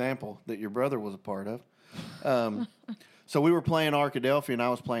an example that your brother was a part of. So we were playing Arkadelphia, and I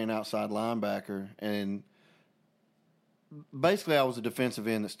was playing outside linebacker, and basically I was a defensive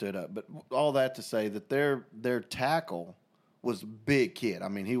end that stood up. But all that to say that their tackle was a big kid. I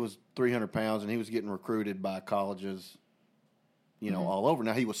mean, he was 300 pounds, and he was getting recruited by colleges, all over.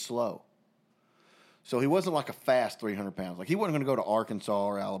 Now, he was slow. So he wasn't like a fast 300 pounds. Like, he wasn't going to go to Arkansas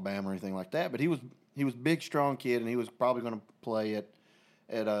or Alabama or anything like that, but he was a big, strong kid, and he was probably going to play at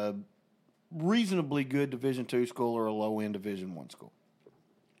a reasonably good Division II school or a low-end Division I school.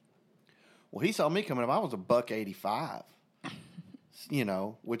 Well, he saw me coming up. I was a $185,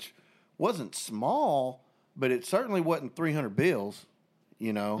 which wasn't small, but it certainly wasn't 300 bills,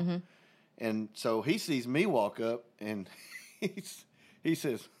 Mm-hmm. And so he sees me walk up, and he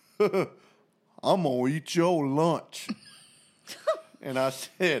says, I'm going to eat your lunch. And I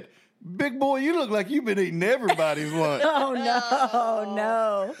said, big boy, you look like you've been eating everybody's lunch. Oh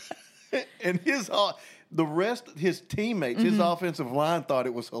no. And his teammates, his offensive line thought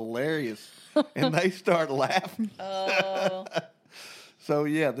it was hilarious, and they start laughing. Oh. So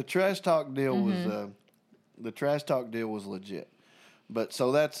yeah, the trash talk deal was legit. But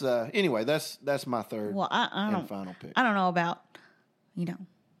so that's anyway, that's my third Well, I and don't final pick. I don't know about,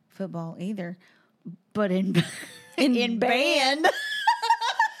 football either, but in in band.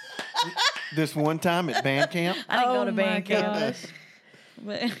 This one time at band camp. I didn't go to my band camp, gosh.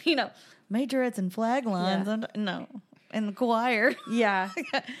 but majorettes and flag lines. Yeah. No, and the choir. Yeah.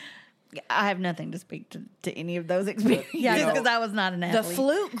 I have nothing to speak to any of those experiences Yeah, because I was not an The athlete.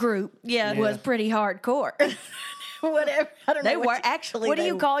 flute group Yeah. was pretty hardcore. Whatever. I don't know. They what were you- actually. What do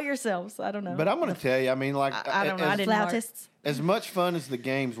you call yourselves? I don't know. But I'm going to tell you, I mean, like, I don't know. I as, didn't mark. Flautists. as much fun as the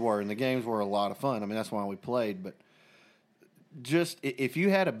games were, and the games were a lot of fun. I mean, that's why we played. But just if you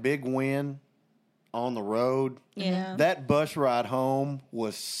had a big win on the road, Yeah. that bus ride home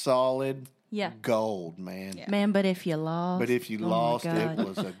was solid Yeah. gold, man. Yeah. Man, but if you lost. But if you oh my lost, God. it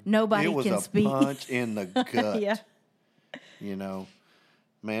was a Nobody it was can a speak. punch in the gut. Yeah. You know,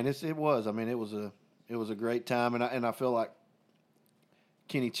 man, it was. I mean, it was a great time, and I feel like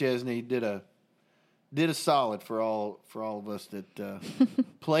Kenny Chesney did a solid for all of us that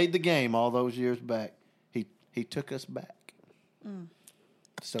played the game all those years back. He took us back,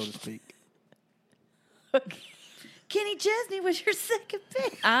 so to speak. Kenny Chesney was your second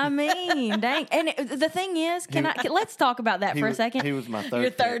pick. I mean, dang. And the thing is, let's talk about that for a second. He was my third.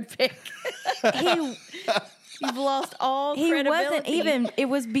 Your third pick. He You've lost all he credibility. wasn't even. It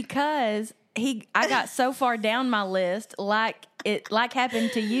was because I got so far down my list, like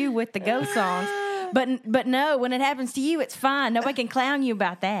happened to you with the ghost songs. But no, when it happens to you, it's fine. Nobody can clown you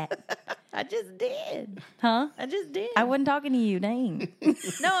about that, I just did. huh? I just did. I wasn't talking to you, dang.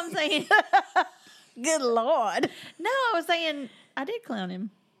 No, I'm saying. Good Lord. No, I was saying I did clown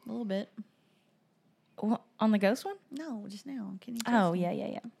him a little bit. On the ghost one? No, just now. Kenny Chesney. Oh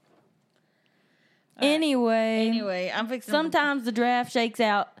yeah. Anyway, I'm fixing. sometimes the draft shakes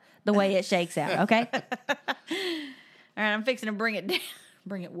out the way it shakes out. Okay. All right, I'm fixing to bring it down.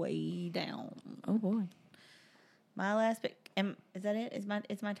 Bring it way down. Oh boy. My last pick. Is that it?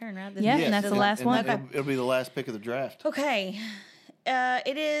 It's my turn, right? This Yeah, is- and that's the last one. It'll be the last pick of the draft. Okay.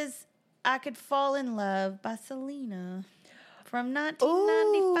 It is I Could Fall in Love by Selena from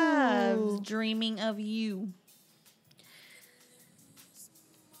 1995's Dreaming of You.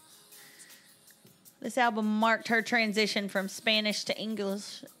 This album marked her transition from Spanish to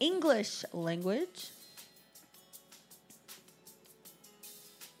English language.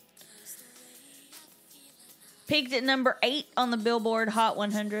 Peaked at number 8 on the Billboard Hot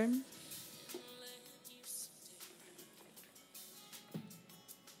 100.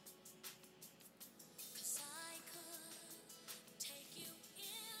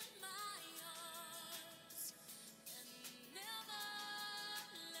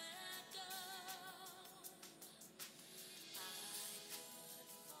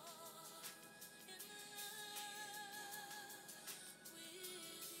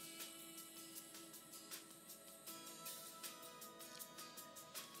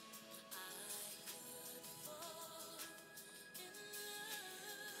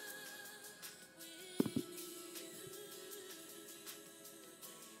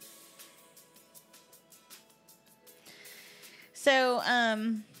 So,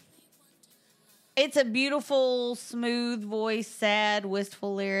 it's a beautiful, smooth voice, sad,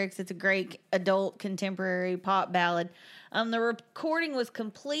 wistful lyrics. It's a great adult contemporary pop ballad. The recording was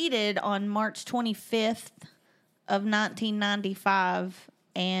completed on March 25th of 1995,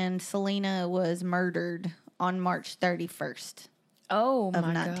 and Selena was murdered on March 31st Oh my of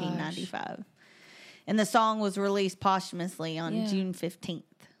gosh. 1995. And the song was released posthumously on Yeah. June 15th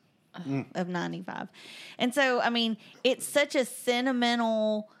of 95. And so, I mean, it's such a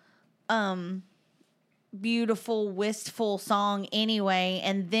sentimental, beautiful, wistful song anyway.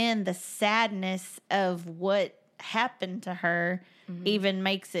 And then the sadness of what happened to her even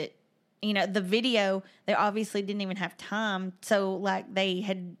makes it, the video, they obviously didn't even have time. So, like, they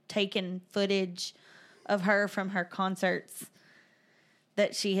had taken footage of her from her concerts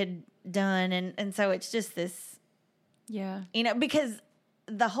that she had done. And so it's just this, Yeah. because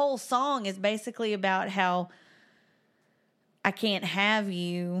the whole song is basically about how I can't have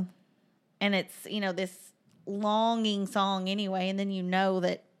you. And it's, this longing song anyway. And then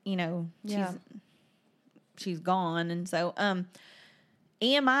that, Yeah. she's gone. And so,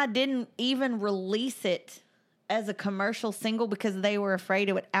 EMI didn't even release it as a commercial single because they were afraid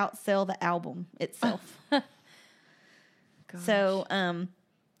it would outsell the album itself. So,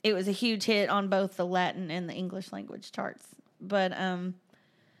 it was a huge hit on both the Latin and the English language charts. But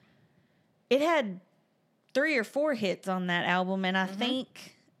it had 3 or 4 hits on that album, and I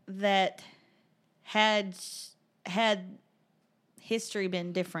think that had history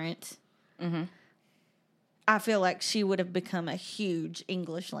been different, I feel like she would have become a huge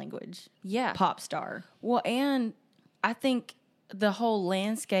English language Yeah. pop star. Well, and I think the whole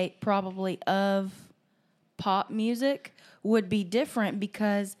landscape probably of pop music would be different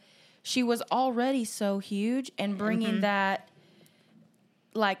because she was already so huge, and bringing that,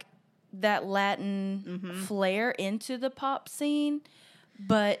 like, that Latin flair into the pop scene,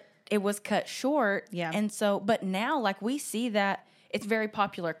 but it was cut short. Yeah. And so, but now, like, we see that it's very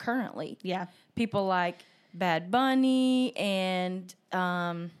popular currently. Yeah. People like Bad Bunny and,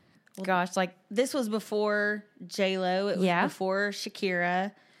 gosh, like, This was before J-Lo. It was Yeah. before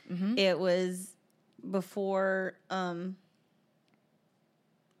Shakira. It was before, I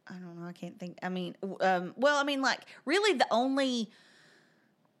don't know. I can't think. I mean, like, really the only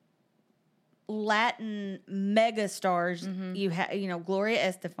Latin mega stars you have, Gloria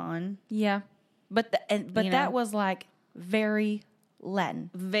Estefan, yeah. But You know? that was like very Latin,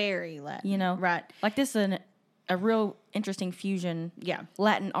 very Latin. Right. Like this is a real interesting fusion. Yeah.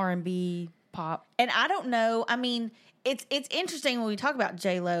 Latin R&B pop. And I don't know. I mean, it's interesting when we talk about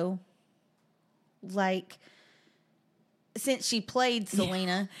J-Lo, like, since she played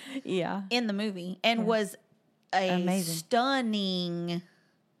Selena Yeah. in the movie and was a Amazing. stunning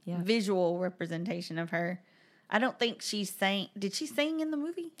Yeah. visual representation of her. I don't think she sang. Did she sing in the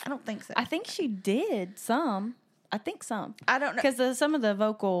movie? I don't think so. I think she did some. I think some. I don't know. Because some of the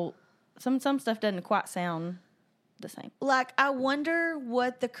vocal, some stuff doesn't quite sound the same. Like, I wonder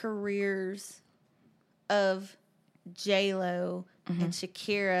what the careers of J-Lo Mm-hmm. and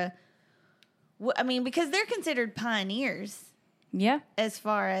Shakira. I mean, because they're considered pioneers Yeah. as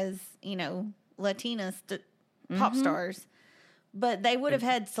far as, Latina Mm-hmm. pop stars. But they would have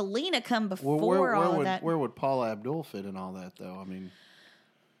had Selena come before all of that. Where would Paula Abdul fit in all that, though? I mean,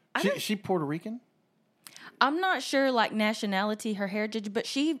 she Puerto Rican? I'm not sure, like, nationality, her heritage, but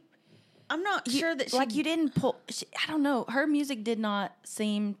I'm not sure that she like, you didn't pull, I don't know. Her music did not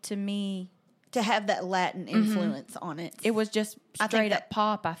seem to me, to have that Latin influence on it. it was just I think straight that- up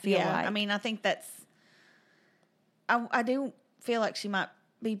pop, I feel like. I mean, I think that's. I do feel like she might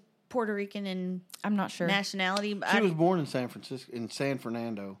be Puerto Rican in I'm not sure. nationality. But She was born in San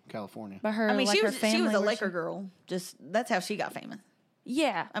Fernando, California. But her, I mean, like, she her was family, a where Laker girl. Just that's how she got famous.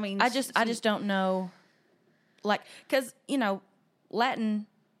 Yeah. I mean, I just don't know. Like, because, Latin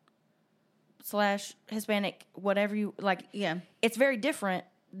 / Hispanic, whatever you, like, Yeah. it's very different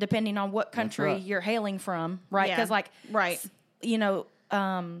depending on what country right. you're hailing from, right? Yeah. Because, like, Right.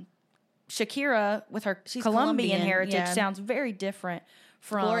 Shakira with her She's Colombian Colombian, heritage yeah. sounds very different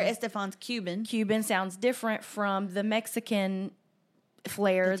from Gloria Estefan's Cuban. Cuban, sounds different from the Mexican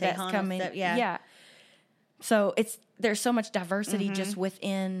flair The that's Tejano coming. stuff, yeah. Yeah. So there's so much diversity Mm-hmm. just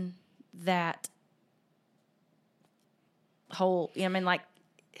within that whole, like,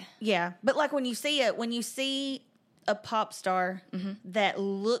 Yeah, but like when you see a pop star Mm-hmm. that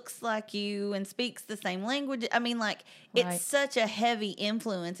looks like you and speaks the same language, I mean, like, Right. it's such a heavy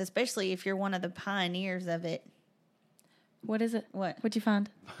influence, especially if you're one of the pioneers of it. what is it? What? What'd you find?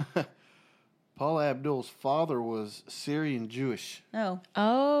 Paula Abdul's father was Syrian Jewish, Oh,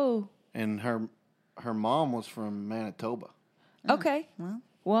 Oh, and her mom was from Manitoba. okay.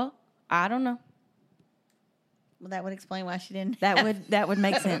 Well, I don't know. well, that would explain why she didn't. That would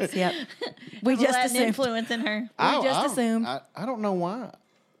make sense. Yep. We just Latin assumed. influence in her. just assumed. I don't know why.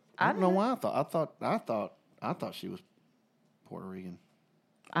 I don't know why I thought she was Puerto Rican.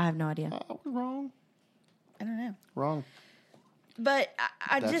 I have no idea. I was wrong. I don't know, Wrong. but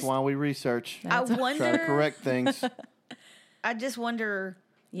I That's just why we research. I Try to wonder. correct things. I just wonder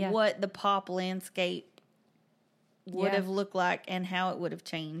Yeah. what the pop landscape would Yeah. have looked like and how it would have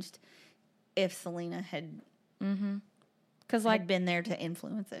changed if Selena had Because, like, been there to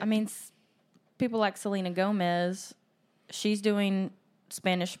influence it. I mean, people like Selena Gomez, she's doing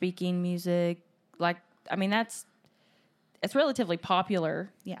Spanish speaking music. Like, I mean, it's relatively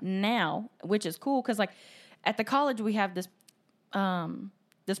popular Yeah. now, which is cool because, like, at the college we have this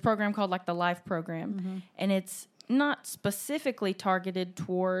this program called, like, the Life program, and it's not specifically targeted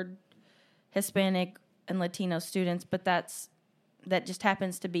toward Hispanic and Latino students, but that just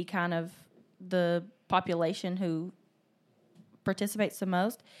happens to be kind of the population who participates the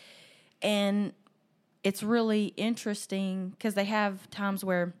most. And it's really interesting because they have times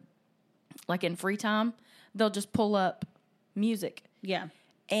where, like, in free time, they'll just pull up music. yeah,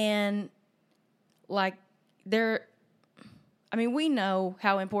 And, like, we know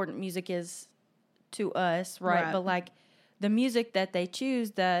how important music is to us, right? Right. But, like, the music that they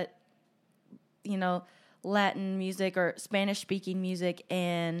choose that, Latin music or Spanish speaking music,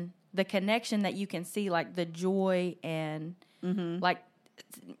 and the connection that you can see, like the joy and like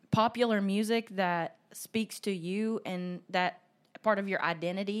popular music that speaks to you and that part of your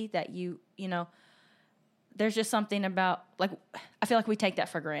identity that you there's just something about, like, I feel like we take that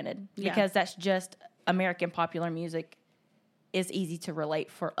for granted Yeah. because that's just American popular music is easy to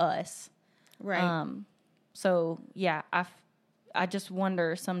relate for us. Right. So yeah, I just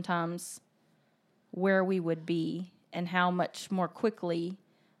wonder sometimes where we would be and how much more quickly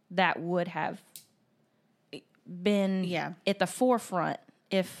that would have been Yeah. at the forefront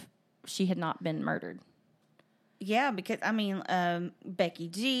if she had not been murdered. Yeah, because I mean, Becky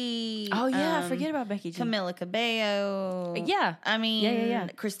G. Oh yeah, forget about Becky G. Camila Cabello. Yeah. I mean, Yeah.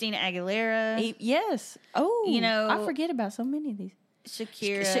 Christina Aguilera, Yes. Oh, You know- I forget about so many of these.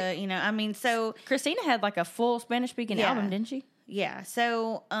 Shakira. You know, I mean, so Christina had like a full Spanish speaking Yeah. album, didn't she? yeah,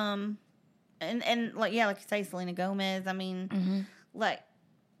 so and like like you say, Selena Gomez. I mean, like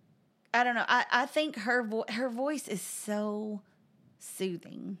I don't know. I think her voice is so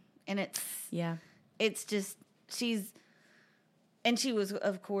soothing, and Yeah. it's just she was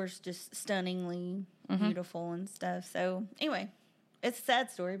of course just stunningly beautiful and stuff. So anyway, it's a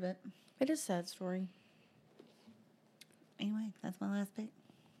sad story, but It is a sad story. anyway, that's my last pick.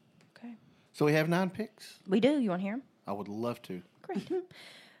 Okay. So we have 9 picks. We do. You want to hear them? I would love to. Great.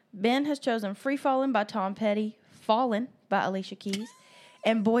 Ben has chosen Free Fallin' by Tom Petty, Fallin' by Alicia Keys,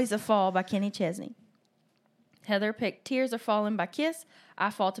 and Boys of Fall by Kenny Chesney. Heather picked Tears Are Falling by Kiss,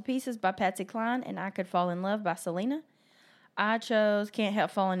 I Fall to Pieces by Patsy Cline, and I Could Fall in Love by Selena. I chose Can't Help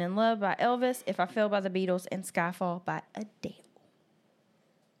Falling in Love by Elvis, If I Fell by the Beatles, and Skyfall by Adele.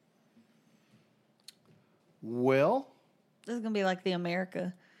 Well, This is gonna be like the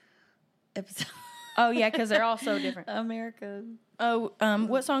America episode. Oh, yeah, because they're all so different. America. Oh,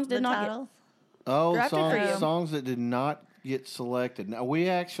 what songs did the not titles. Drafted for you. songs that did not get selected. Now we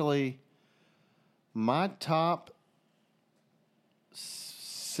actually, my top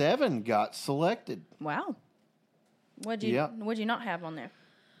 7 got selected. get... Wow. What'd you not have on there?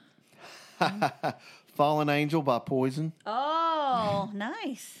 Fallen Angel by Poison Oh,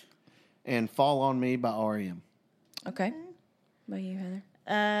 nice. and Fall on Me by R.E.M. Okay. What about you, Heather?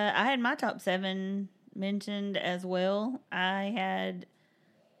 I had my top 7 mentioned as well. I had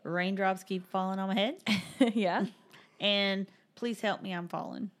Raindrops Keep Falling on My Head Yeah. and Please Help Me, I'm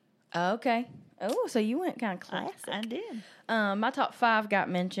Falling. Okay. Oh, so you went kind of classic. I did. My top 5 got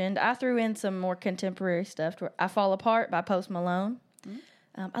mentioned. I threw in some more contemporary stuff. I Fall Apart by Post Malone.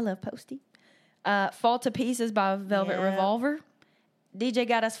 I love Posty. Fall to Pieces by Velvet Yeah. Revolver. DJ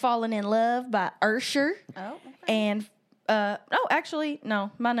Got Us Falling in Love by Usher. Oh, okay. And, actually,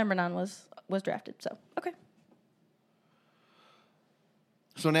 no, my number 9 was drafted. So, okay.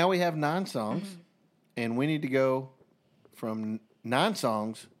 So now we have 9 songs, and we need to go from 9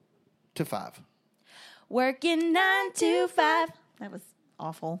 songs to 5. Working 9 to 5. That was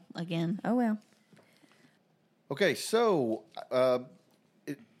awful again. Oh, well. Okay, so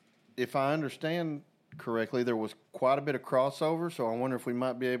if I understand correctly, there was quite a bit of crossover, so I wonder if we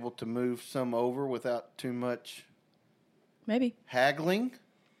might be able to move some over without too much Maybe. haggling.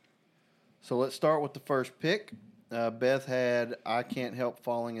 So let's start with the first pick. Beth had I Can't Help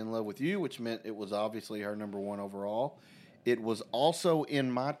Falling in Love with You, which meant it was obviously her number 1 overall. It was also in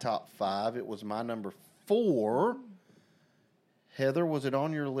my top 5. It was my number 4. Heather, was it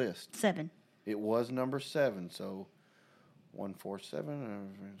on your list? 7. It was number 7, so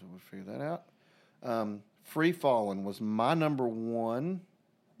 147. We'll figure that out. Free Fallin' was my number 1.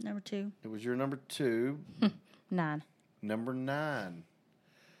 Number 2. It was your number 2. 9. Number 9.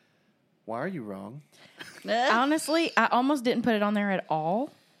 Why are you wrong? Honestly, I almost didn't put it on there at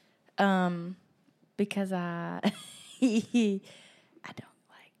all, because I don't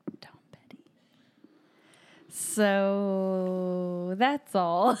like Tom Petty. So that's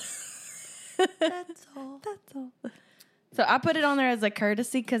all. That's all. That's all. So I put it on there as a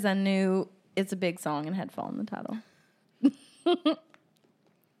courtesy because I knew it's a big song and had Fall in the title.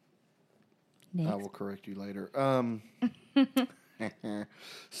 I will correct you later.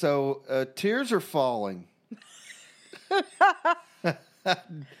 So, Tears Are Falling.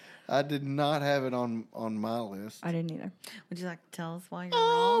 I did not have it on my list. I didn't either. Would you like to tell us why you're wrong?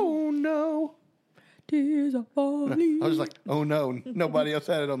 Oh, no. Tears are falling. I was like, oh, no. Nobody else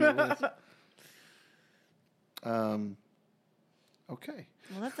had it on their list. Okay.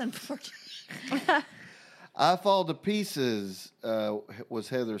 Well, that's unfortunate. I Fall to Pieces was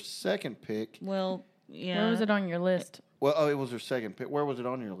Heather's second pick. Well, yeah. Where was it on your list? Well, it was her second pick. Where was it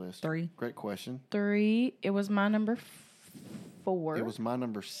on your list? 3. Great question. 3. It was my number 4. It was my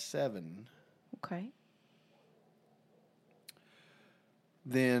number 7. Okay.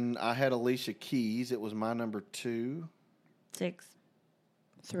 Then I had Alicia Keys. It was my number 2. 6.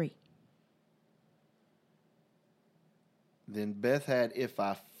 3. Then Beth had If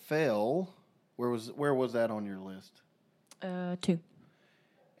I Fell. Where was that on your list? 2.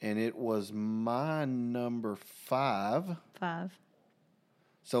 And it was my number 5. 5.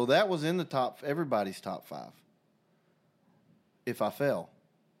 So that was in the everybody's top 5. If I Fell.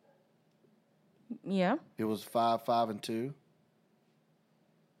 Yeah. It was 5, 5, and 2.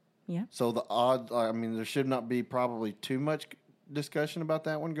 Yeah. So the odds, I mean, there should not be probably too much discussion about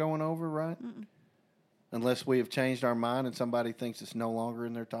that one going over, right? Unless we have changed our mind and somebody thinks it's no longer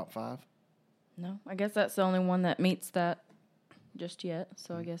in their top 5. No, I guess that's the only one that meets that just yet.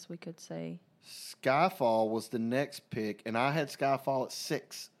 So I guess we could say Skyfall was the next pick, and I had Skyfall at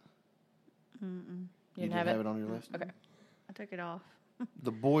 6. you You didn't have it. on your list? Okay. I took it off.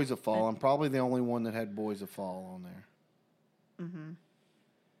 The Boys Have Fallen. Probably the only one that had Boys Have Fallen on there. Mm-hmm.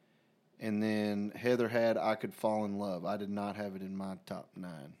 And then Heather had I Could Fall in Love. I did not have it in my top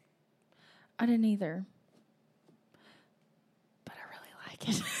 9. I didn't either. But I really like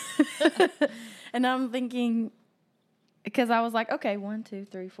it. And I'm thinking, because I was like, okay, 1, 2,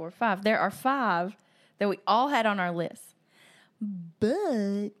 3, 4, 5. There are 5 that we all had on our list. But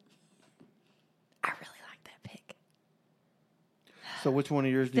I really like that pick. So which one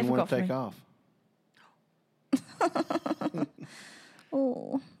of yours do you want to take off?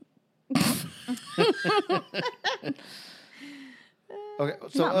 Oh. Okay,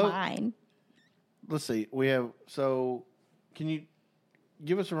 so Not mine. let's see. We have can you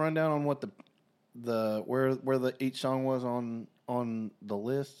give us a rundown on what where each song was on the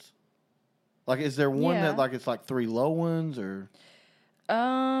lists? Like, is there one Yeah. that like it's like 3 low ones or?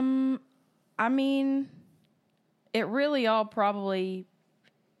 I mean, it really all probably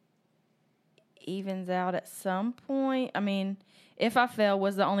evens out at some point. I mean, If I Fell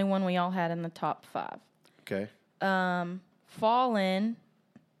was the only one we all had in the top 5. Okay. Fallen,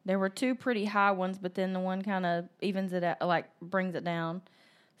 there were 2 pretty high ones, but then the one kind of evens it out, like brings it down.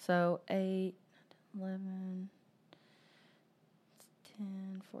 So 8, 11,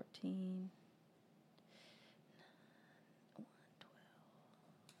 10, 14,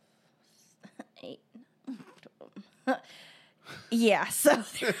 8, 12. Yeah, so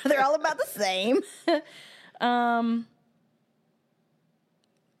they're all about the same.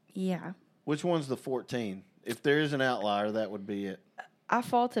 Yeah. Which one's the 14? If there is an outlier, that would be it. I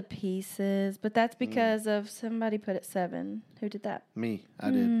Fall to Pieces, but that's because of somebody put it 7. Who did that? Me,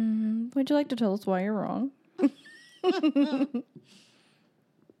 I did. Would you like to tell us why you're wrong?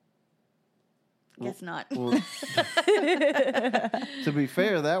 Guess not. Well, to be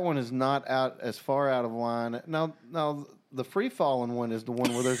fair, that one is not as far out of line. Now the Free Falling one is the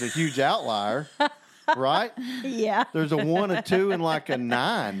one where there's a huge outlier, right? Yeah. There's a 1, a 2, and like a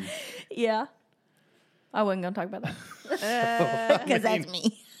 9. Yeah. I wasn't going to talk about that. Because that's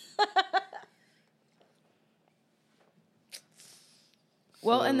me.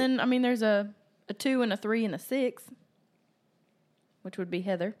 Well, and then, I mean, there's a 2 and a 3 and a 6, which would be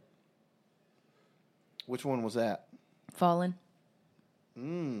Heather. Which one was that? Fallen.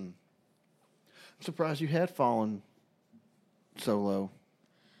 I'm surprised you had Fallen so low.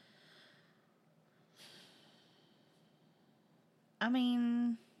 I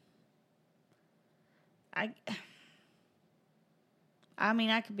mean, I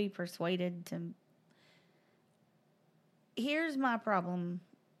could be persuaded to. Here's my problem,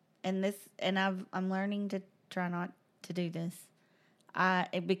 and I'm learning to try not to do this.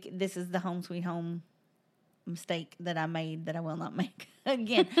 This is the Home Sweet Home mistake that I made that I will not make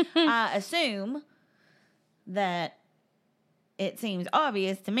again. I assume that it seems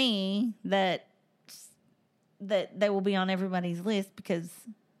obvious to me that they will be on everybody's list because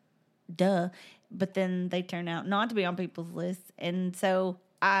duh, but then they turn out not to be on people's lists. And so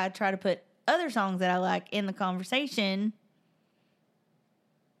I try to put other songs that I like in the conversation.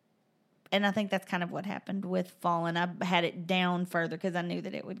 And I think that's kind of what happened with Fallen. I had it down further because I knew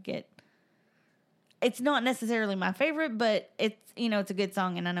that it would get. It's not necessarily my favorite, but it's a good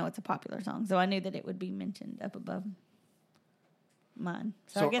song, and I know it's a popular song, so I knew that it would be mentioned up above mine.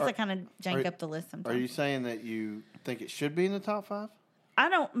 So I guess I kind of jank up the list sometimes. Are you saying that you think it should be in the top 5? I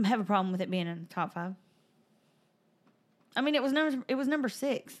don't have a problem with it being in the top 5. I mean, it was number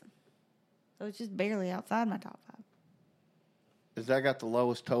 6, so it's just barely outside my top 5. Has that got the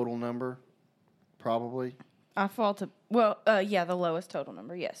lowest total number? Probably. I Fall to, yeah, the lowest total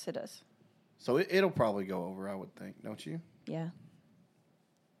number. Yes, it does. So it'll probably go over, I would think, don't you? Yeah.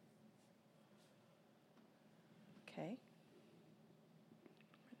 Okay.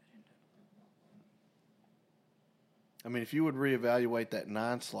 I mean, if you would reevaluate that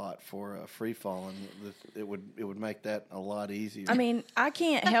 9 slot for Free Falling, it would make that a lot easier. I mean, I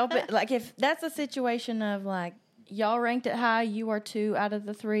can't help it. Like, if that's a situation of, like, y'all ranked it high. You are 2 out of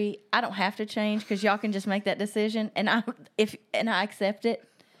the 3. I don't have to change because y'all can just make that decision, and I accept it.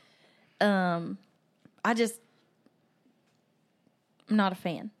 I'm not a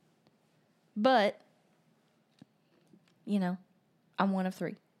fan, but I'm one of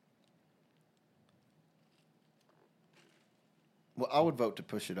 3. Well, I would vote to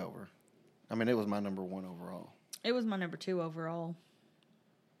push it over. I mean, it was my number 1 overall. It was my number 2 overall.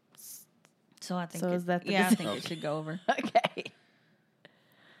 So I think So is that the I decision? think it should go over. Okay.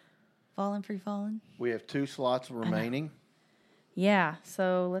 Falling, free falling. We have 2 slots remaining. Yeah.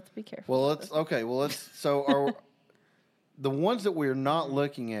 So let's be careful. Well, so are the ones that we're not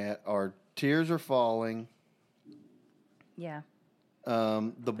looking at are Tears Are Falling, Yeah.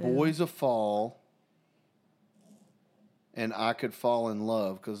 The Boys of Fall, and I Could Fall in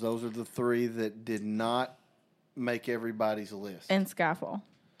Love, because those are the 3 that did not make everybody's list. And Skyfall.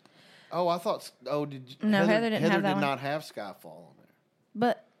 Oh, I thought. Oh, did you? No, Heather didn't have that did one. not have Skyfall on there.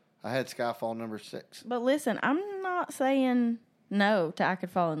 But I had Skyfall number 6. listen, I'm not saying no to I Could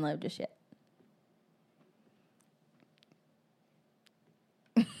Fall in Love just yet.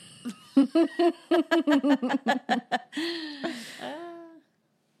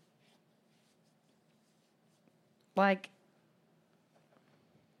 Like,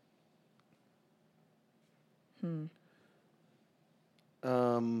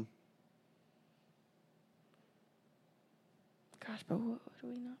 gosh, but what do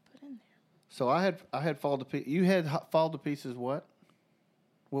we not put in there? So I had Fall to Pieces. You had Fall to Pieces. What?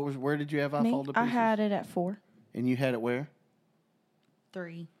 Where did you have I Me, Fall to I Pieces? had it at 4. And you had it where?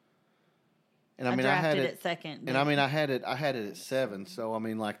 3. And I I drafted had it second. And I mean, I had it at 7. So I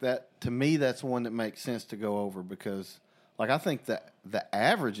mean, like that to me, that's one that makes sense to go over because, like, I think that the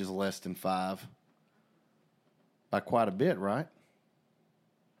average is less than 5 by quite a bit, right?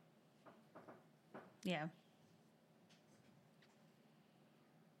 Yeah.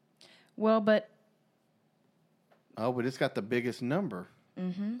 Well, but Oh, but it's got the biggest number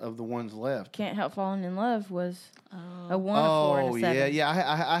of the ones left. Can't Help Falling in Love was a 1, a 4, and Oh a 7. yeah.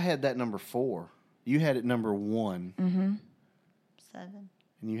 I had that number 4. You had it number 1, 7.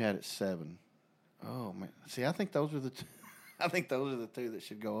 and you had it 7. Oh man, see, I think those are the two, I think those are the 2 that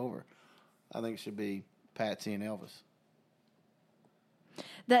should go over. I think it should be Patsy and Elvis.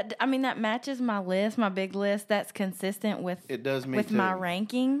 That matches my list, my big list. That's consistent with It does me with too. my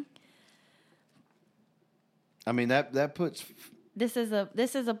ranking. I mean that puts. This is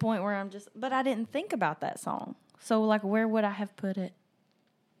a point where I'm just, but I didn't think about that song. So like, where would I have put it?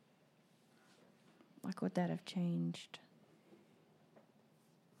 Like, would that have changed?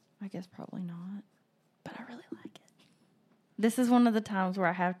 I guess probably not. But I really like it. This is one of the times where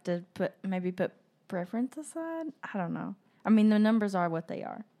I have to put preference aside. I don't know. I mean, the numbers are what they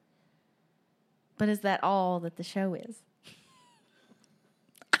are. But is that all that the show is?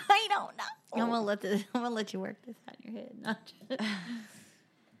 I don't know. I'm gonna let you work this out in your head. Not just-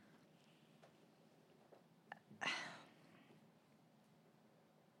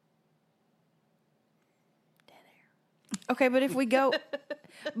 Okay, but if we go,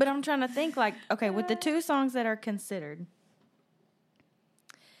 but I'm trying to think like, okay, with the 2 songs that are considered,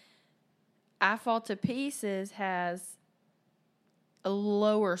 I Fall to Pieces has a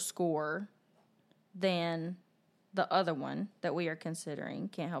lower score than the other one that we are considering,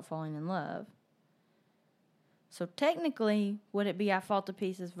 Can't Help Falling in Love. So technically, would it be I Fall to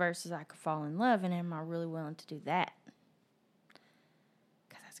Pieces versus I Could Fall in Love, and am I really willing to do that?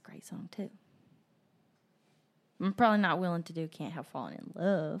 Because that's a great song too. I'm probably not willing to do Can't Help Falling in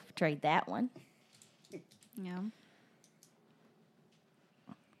Love. Trade that one. Yeah.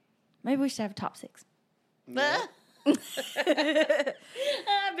 Maybe we should have a top 6. Ben's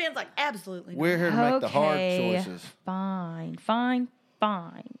like, absolutely not. We're here to make the hard Okay. choices. Fine.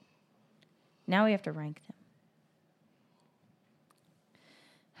 Now we have to rank them.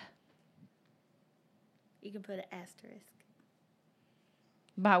 You can put an asterisk.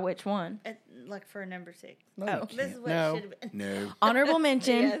 By which one? Like for a number 6. No, Oh. you This is can't. what it should have been. No. Honorable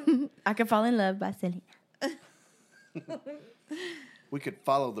mention. I Could Fall in Love by Selena. We could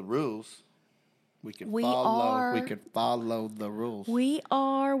follow the rules. We could We follow. are- We could follow the rules. We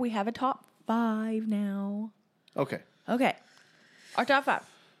have a top 5 now. Okay. Okay. Our top 5.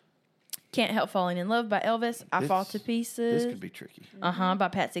 Can't Help Falling in Love by Elvis. I Fall to This Pieces. could be tricky. By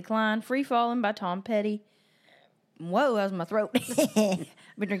Patsy Cline. Free Falling by Tom Petty. Whoa, that was my throat. I've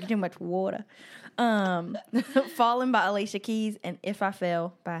been drinking too much water. Falling by Alicia Keys. And If I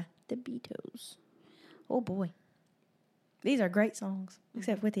Fell by the Beatles. Oh boy. These are great songs,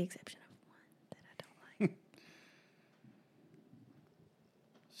 except with the exception of one that I don't like.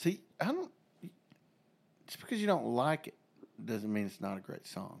 See, I don't. Just because you don't like it doesn't mean it's not a great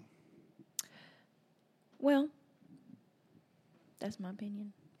song. Well, that's my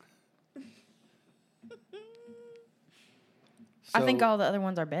opinion. I think So, all the other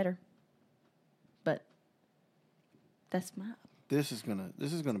ones are better. But that's my this is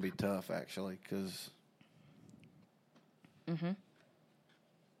gonna be tough actually because.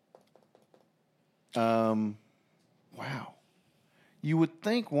 Wow. You would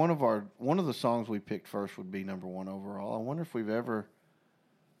think one of the songs we picked first would be number one overall. I wonder if we've ever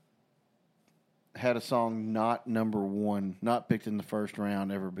had a song not number one, not picked in the first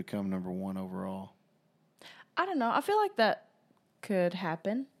round, ever become number one overall. I don't know. I feel like that could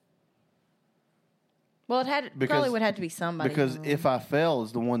happen. Well, probably would have to be somebody. Because If I Fell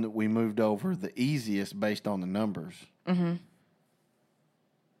is the one that we moved over the easiest based on the numbers. Mm-hmm.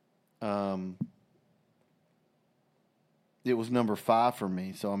 It was number 5 for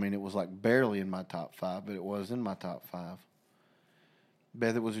me, so I mean it was like barely in my top 5, but it was in my top 5.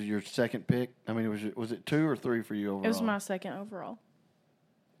 Beth, it was your second pick. I mean, was it 2 or 3 for you overall? It was my second overall.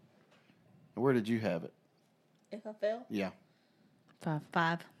 Where did you have it? If I fell? Yeah, 5.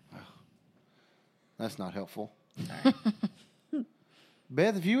 that's not helpful.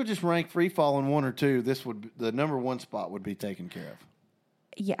 Beth, if you would just rank Free Fall in 1 or 2, the number 1 spot would be taken care of.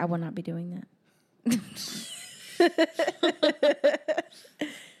 Yeah, I will not be doing that.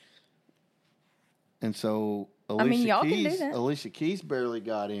 And so y'all can do that. Alicia Keys barely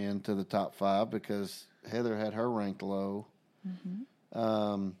got into the top 5 because Heather had her ranked low.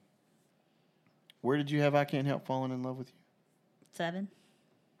 Mm-hmm. Where did you have I Can't Help Falling in Love with You? 7.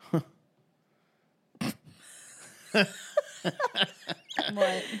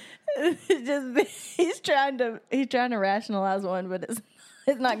 What? He's trying to rationalize one, but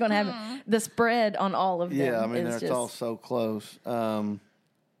it's not going to happen. The spread on all of them. Yeah, I mean, is it's all so close.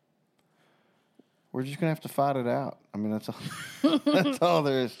 We're just gonna have to fight it out. I mean, that's all. That's all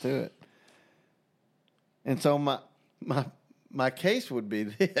there is to it. And so my case would be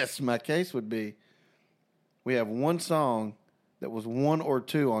this. My case would be, we have one song that was 1 or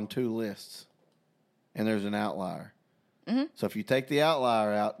 2 on 2 lists, and there's an outlier. Mm-hmm. So if you take the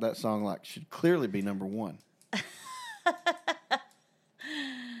outlier out, that song should clearly be number 1.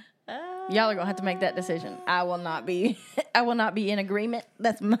 Y'all are gonna have to make that decision. I will not be. I will not be in agreement.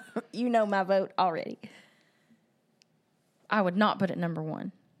 That's my vote already. I would not put it number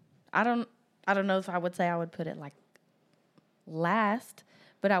 1. I don't know if I would say I would put it like last,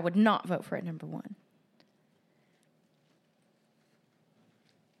 but I would not vote for it number 1.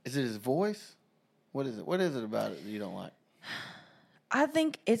 Is it his voice? What is it? What is it about it that you don't like? I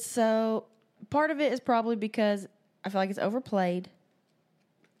think it's so. Part of it is probably because I feel like it's overplayed.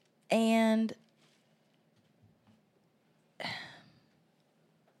 And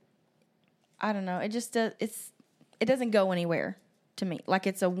I don't know. It just does. It doesn't go anywhere to me. Like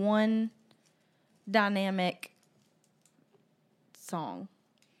it's a one dynamic song,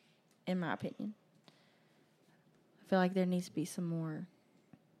 in my opinion. I feel like there needs to be some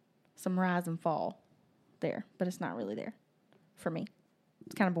rise and fall there, but it's not really there for me.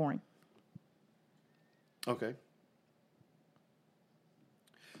 It's kind of boring. Okay.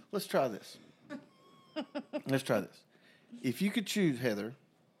 Let's try this. If you could choose, Heather,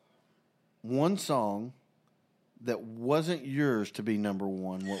 one song that wasn't yours to be number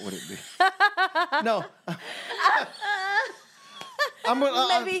 1, what would it be? No.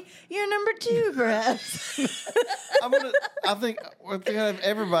 Maybe you're number 2, perhaps. I think we're going to have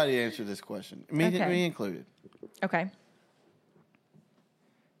everybody answer this question, me included. Okay.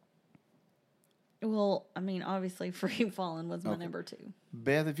 Well, I mean, obviously, Free Falling was my number 2.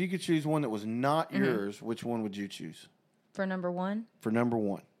 Beth, if you could choose one that was not yours, which one would you choose? For number 1? For number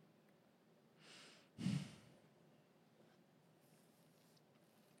 1.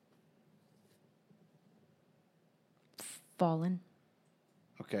 Fallen.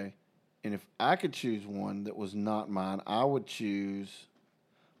 Okay. And if I could choose one that was not mine, I would choose.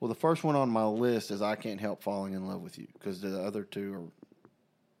 Well, the first one on my list is I Can't Help Falling in Love with You, because the other 2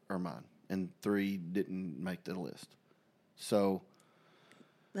 are mine, and 3 didn't make the list. So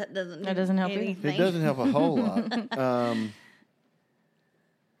That doesn't help either. anything. it doesn't help a whole lot.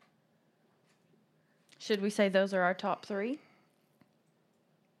 Should we say those are our top 3?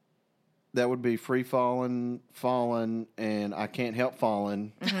 That would be Free Falling, Fallen, and I Can't Help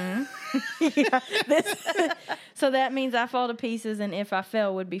Falling. So that means I Fall to Pieces and If I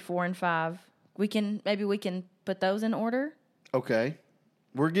Fell would be 4 and 5. Maybe we can put those in order. Okay.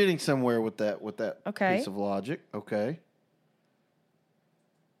 We're getting somewhere with that Okay. piece of logic. Okay.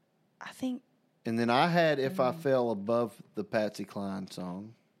 I think And then I had If I Fell above the Patsy Cline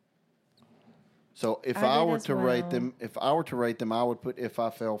song. So if I I did were as to rate well. them, I would put If I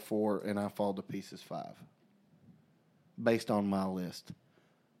Fell 4 and I Fall to Pieces 5, based on my list.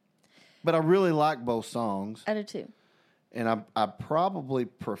 But I really like both songs, I do too. and I probably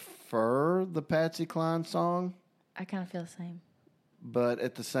prefer the Patsy Cline song, I kind of feel the same. but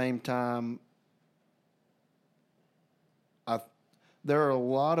at the same time, there are a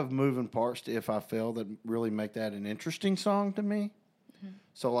lot of moving parts to If I Fell that really make that an interesting song to me.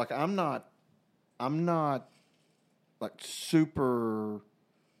 So like I'm not like super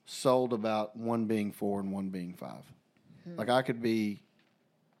sold about one being 4 and one being 5. Like I could be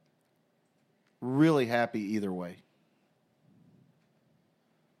really happy either way.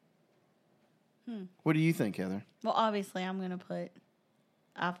 What do you think, Heather? Well, obviously, I'm going to put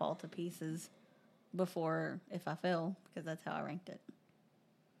I Fall to Pieces before If I Fell because that's how I ranked it.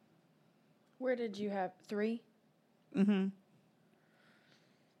 Where did you have 3? Mm-hmm.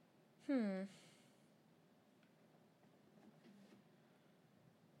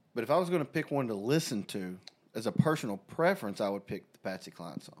 But if I was going to pick one to listen to as a personal preference, I would pick the Patsy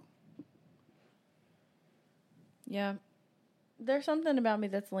Cline song. Yeah. There's something about me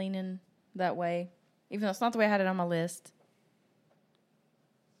that's leaning that way. Even though it's not the way I had it on my list.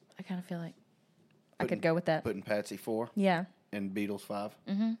 I kind of feel like I could go with that. Putting Patsy 4 Yeah. and Beatles 5.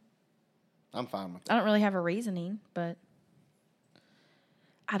 Mm-hmm. I'm fine with that. I don't really have a reasoning, but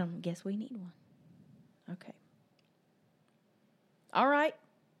I don't guess we need one. Okay. All right.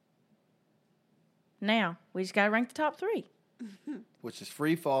 Now, we just got to rank the top 3. Which is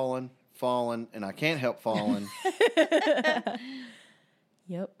Free Fallin', Fallin', and I Can't Help Fallin'.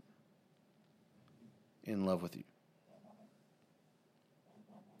 Yep. In Love with You.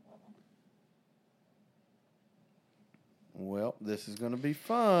 Well, this is going to be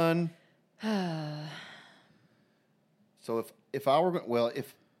fun. So if I were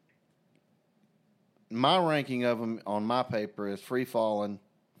if my ranking of them on my paper is Free Fallin',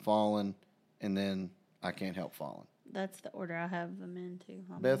 Fallin', and then I Can't Help Fallin'. That's the order I have them in too.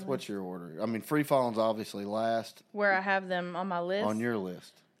 on my Beth, list. what's your order? I mean, Free Fallin's obviously last Where I have them on my list, on your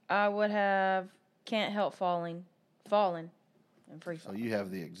list. I would have Can't Help Falling, and Free So Fall. you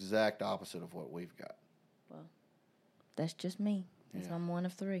have the exact opposite of what we've got. That's just me. That's Yeah. I'm one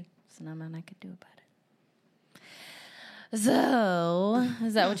of 3. So nothing I could do about it. So,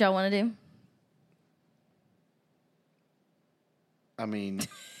 is that what y'all want to do? I mean,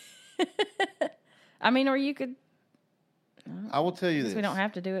 I mean, or you could. I will tell you this. We don't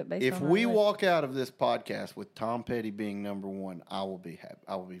have to do it based If on our we list. walk out of this podcast with Tom Petty being number 1, I will be happy.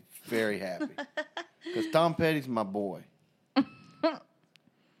 I will be very happy. Because Tom Petty's my boy.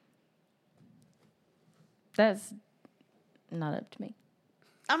 That's not up to me.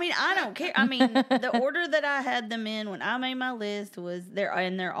 I mean, I don't care. I mean, the order that I had them in when I made my list was there,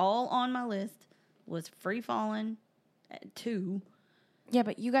 and they're all on my list. Was Free Fallin' at 2, Yeah,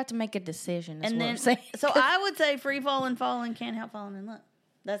 but you got to make a decision. Is and what then I'm saying. so I would say Free Fallin', Fallin', Can't Help Fallin' in Love.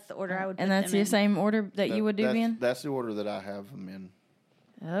 That's the order I would. And put that's them your in. same order that you would do, Ben? That's the order that I have them in.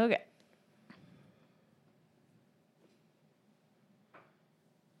 Okay.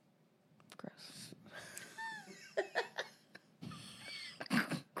 Gross.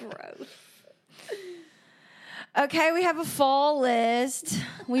 Gross. Okay, we have a fall list.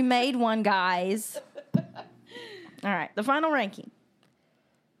 We made one, guys. All right, the final ranking.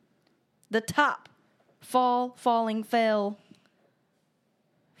 The top falling,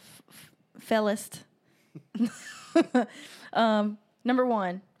 fellest. Number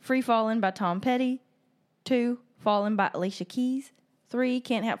 1, Free Fallin' by Tom Petty. 2, Fallin' by Alicia Keys. 3,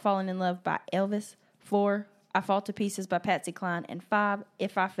 Can't Help Fallin' in Love by Elvis. 4, I Fall to Pieces by Patsy Cline. And 5,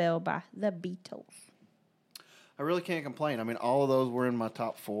 If I Fell by The Beatles. I really can't complain. I mean, all of those were in my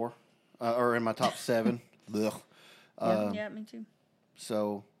top 4, or in my top 7. Ugh. Yeah, me too.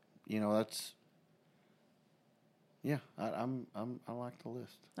 So, you know, that's I like the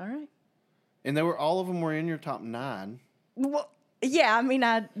list, All right. and all of them were in your top 9. Well, yeah, I mean,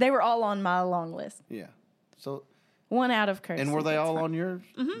 they were all on my long list. Yeah. So, 1 out of courtesy. and were they that's all fine. on yours?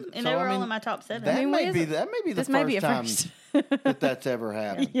 Mm-hmm. And So, they were I all mean, in my top 7. That mean, may what be is it? the This first may be a time first. that's ever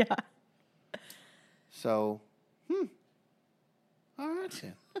happened. Yeah. So, all right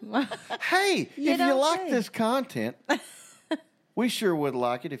then. Hey, You if you don't like say. this content, we sure would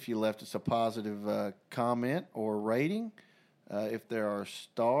like it if you left us a positive comment or rating. If there are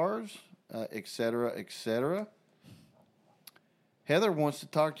stars, et cetera, et cetera. Heather wants to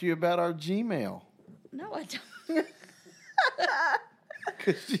talk to you about our Gmail. No, I don't.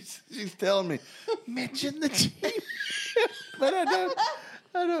 Because she's telling me, mention the Gmail. But I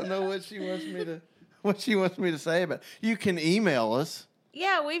don't know what she wants me to say about it. You can email us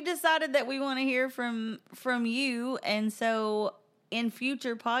yeah, we've decided that we want to hear from you, and so in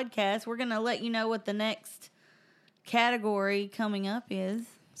future podcasts, we're going to let you know what the next category coming up is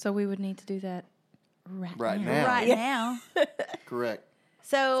So we would need to do that Right now. right now. Correct.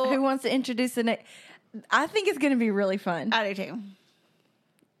 So Who wants to introduce the next? I think it's going to be really fun. I do too.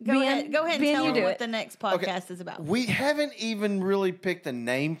 Go Ben, ahead and Ben, tell you them do what it. the next podcast is about. We haven't even really picked a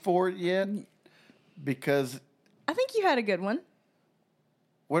name for it yet because I think you had a good one.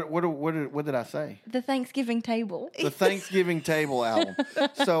 what did I say? The Thanksgiving table. The Thanksgiving Table album.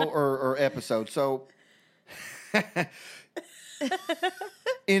 So or episode. So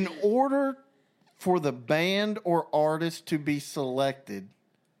in order for the band or artist to be selected,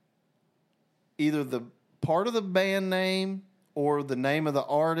 either the part of the band name or the name of the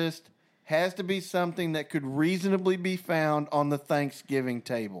artist has to be something that could reasonably be found on the Thanksgiving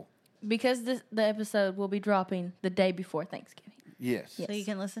table. Because the episode will be dropping the day before Thanksgiving. Yes. So you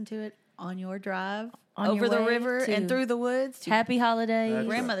can listen to it on your drive, On over your the way river, to- and through the woods to Happy holidays. That's right.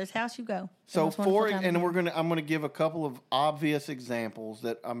 grandmother's house you go. So most wonderful for time of and year. I'm gonna give a couple of obvious examples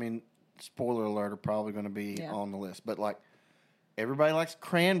that spoiler alert, are probably going to be Yeah. on the list. But like everybody likes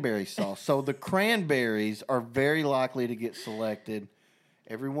cranberry sauce, so the cranberries are very likely to get selected.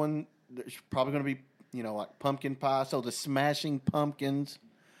 Everyone there's probably going to be like pumpkin pie. So the Smashing Pumpkins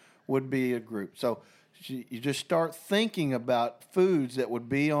would be a group. So you just start thinking about foods that would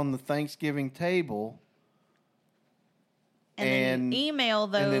be on the Thanksgiving table. And then you email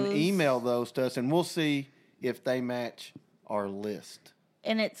those. And then email those to us, and we'll see if they match our list.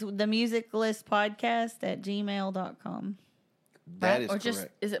 And it's the music list podcast at gmail.com. That is or correct. just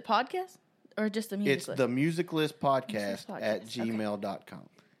is it podcast or just the music It's list? the Music List Podcast Music List at Podcast, okay. gmail.com.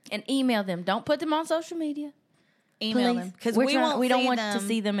 And email them. Don't put them on social media. Email Please. them because We're we trying- won't. we don't see want to them.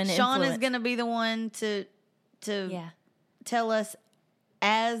 see them in Sean is influence. going to be the one to Yeah. tell us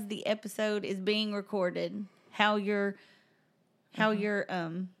as the episode is being recorded how your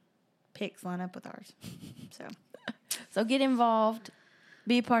picks line up with ours. So So get involved.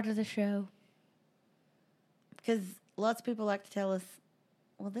 Be a part of the show. because lots of people like to tell us,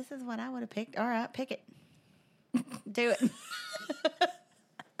 well, this is what I would have picked. All right, pick it. Do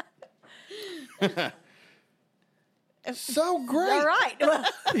it. So great. All right.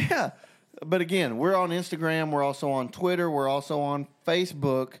 Yeah. But again, we're on Instagram. We're also on Twitter. We're also on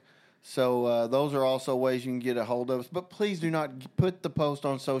Facebook. So those are also ways you can get a hold of us. But please do not put the post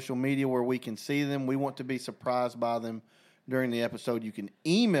on social media where we can see them. We want to be surprised by them during the episode. You can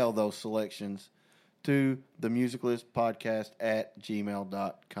email those selections to the Music List Podcast at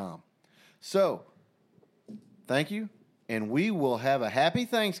gmail.com. So thank you. And we will have a happy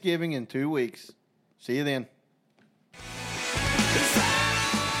Thanksgiving in 2 weeks. See you then.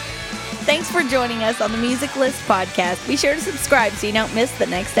 Thanks for joining us on the Music List podcast. Be sure to subscribe so you don't miss the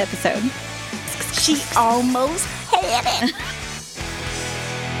next episode. She almost had it.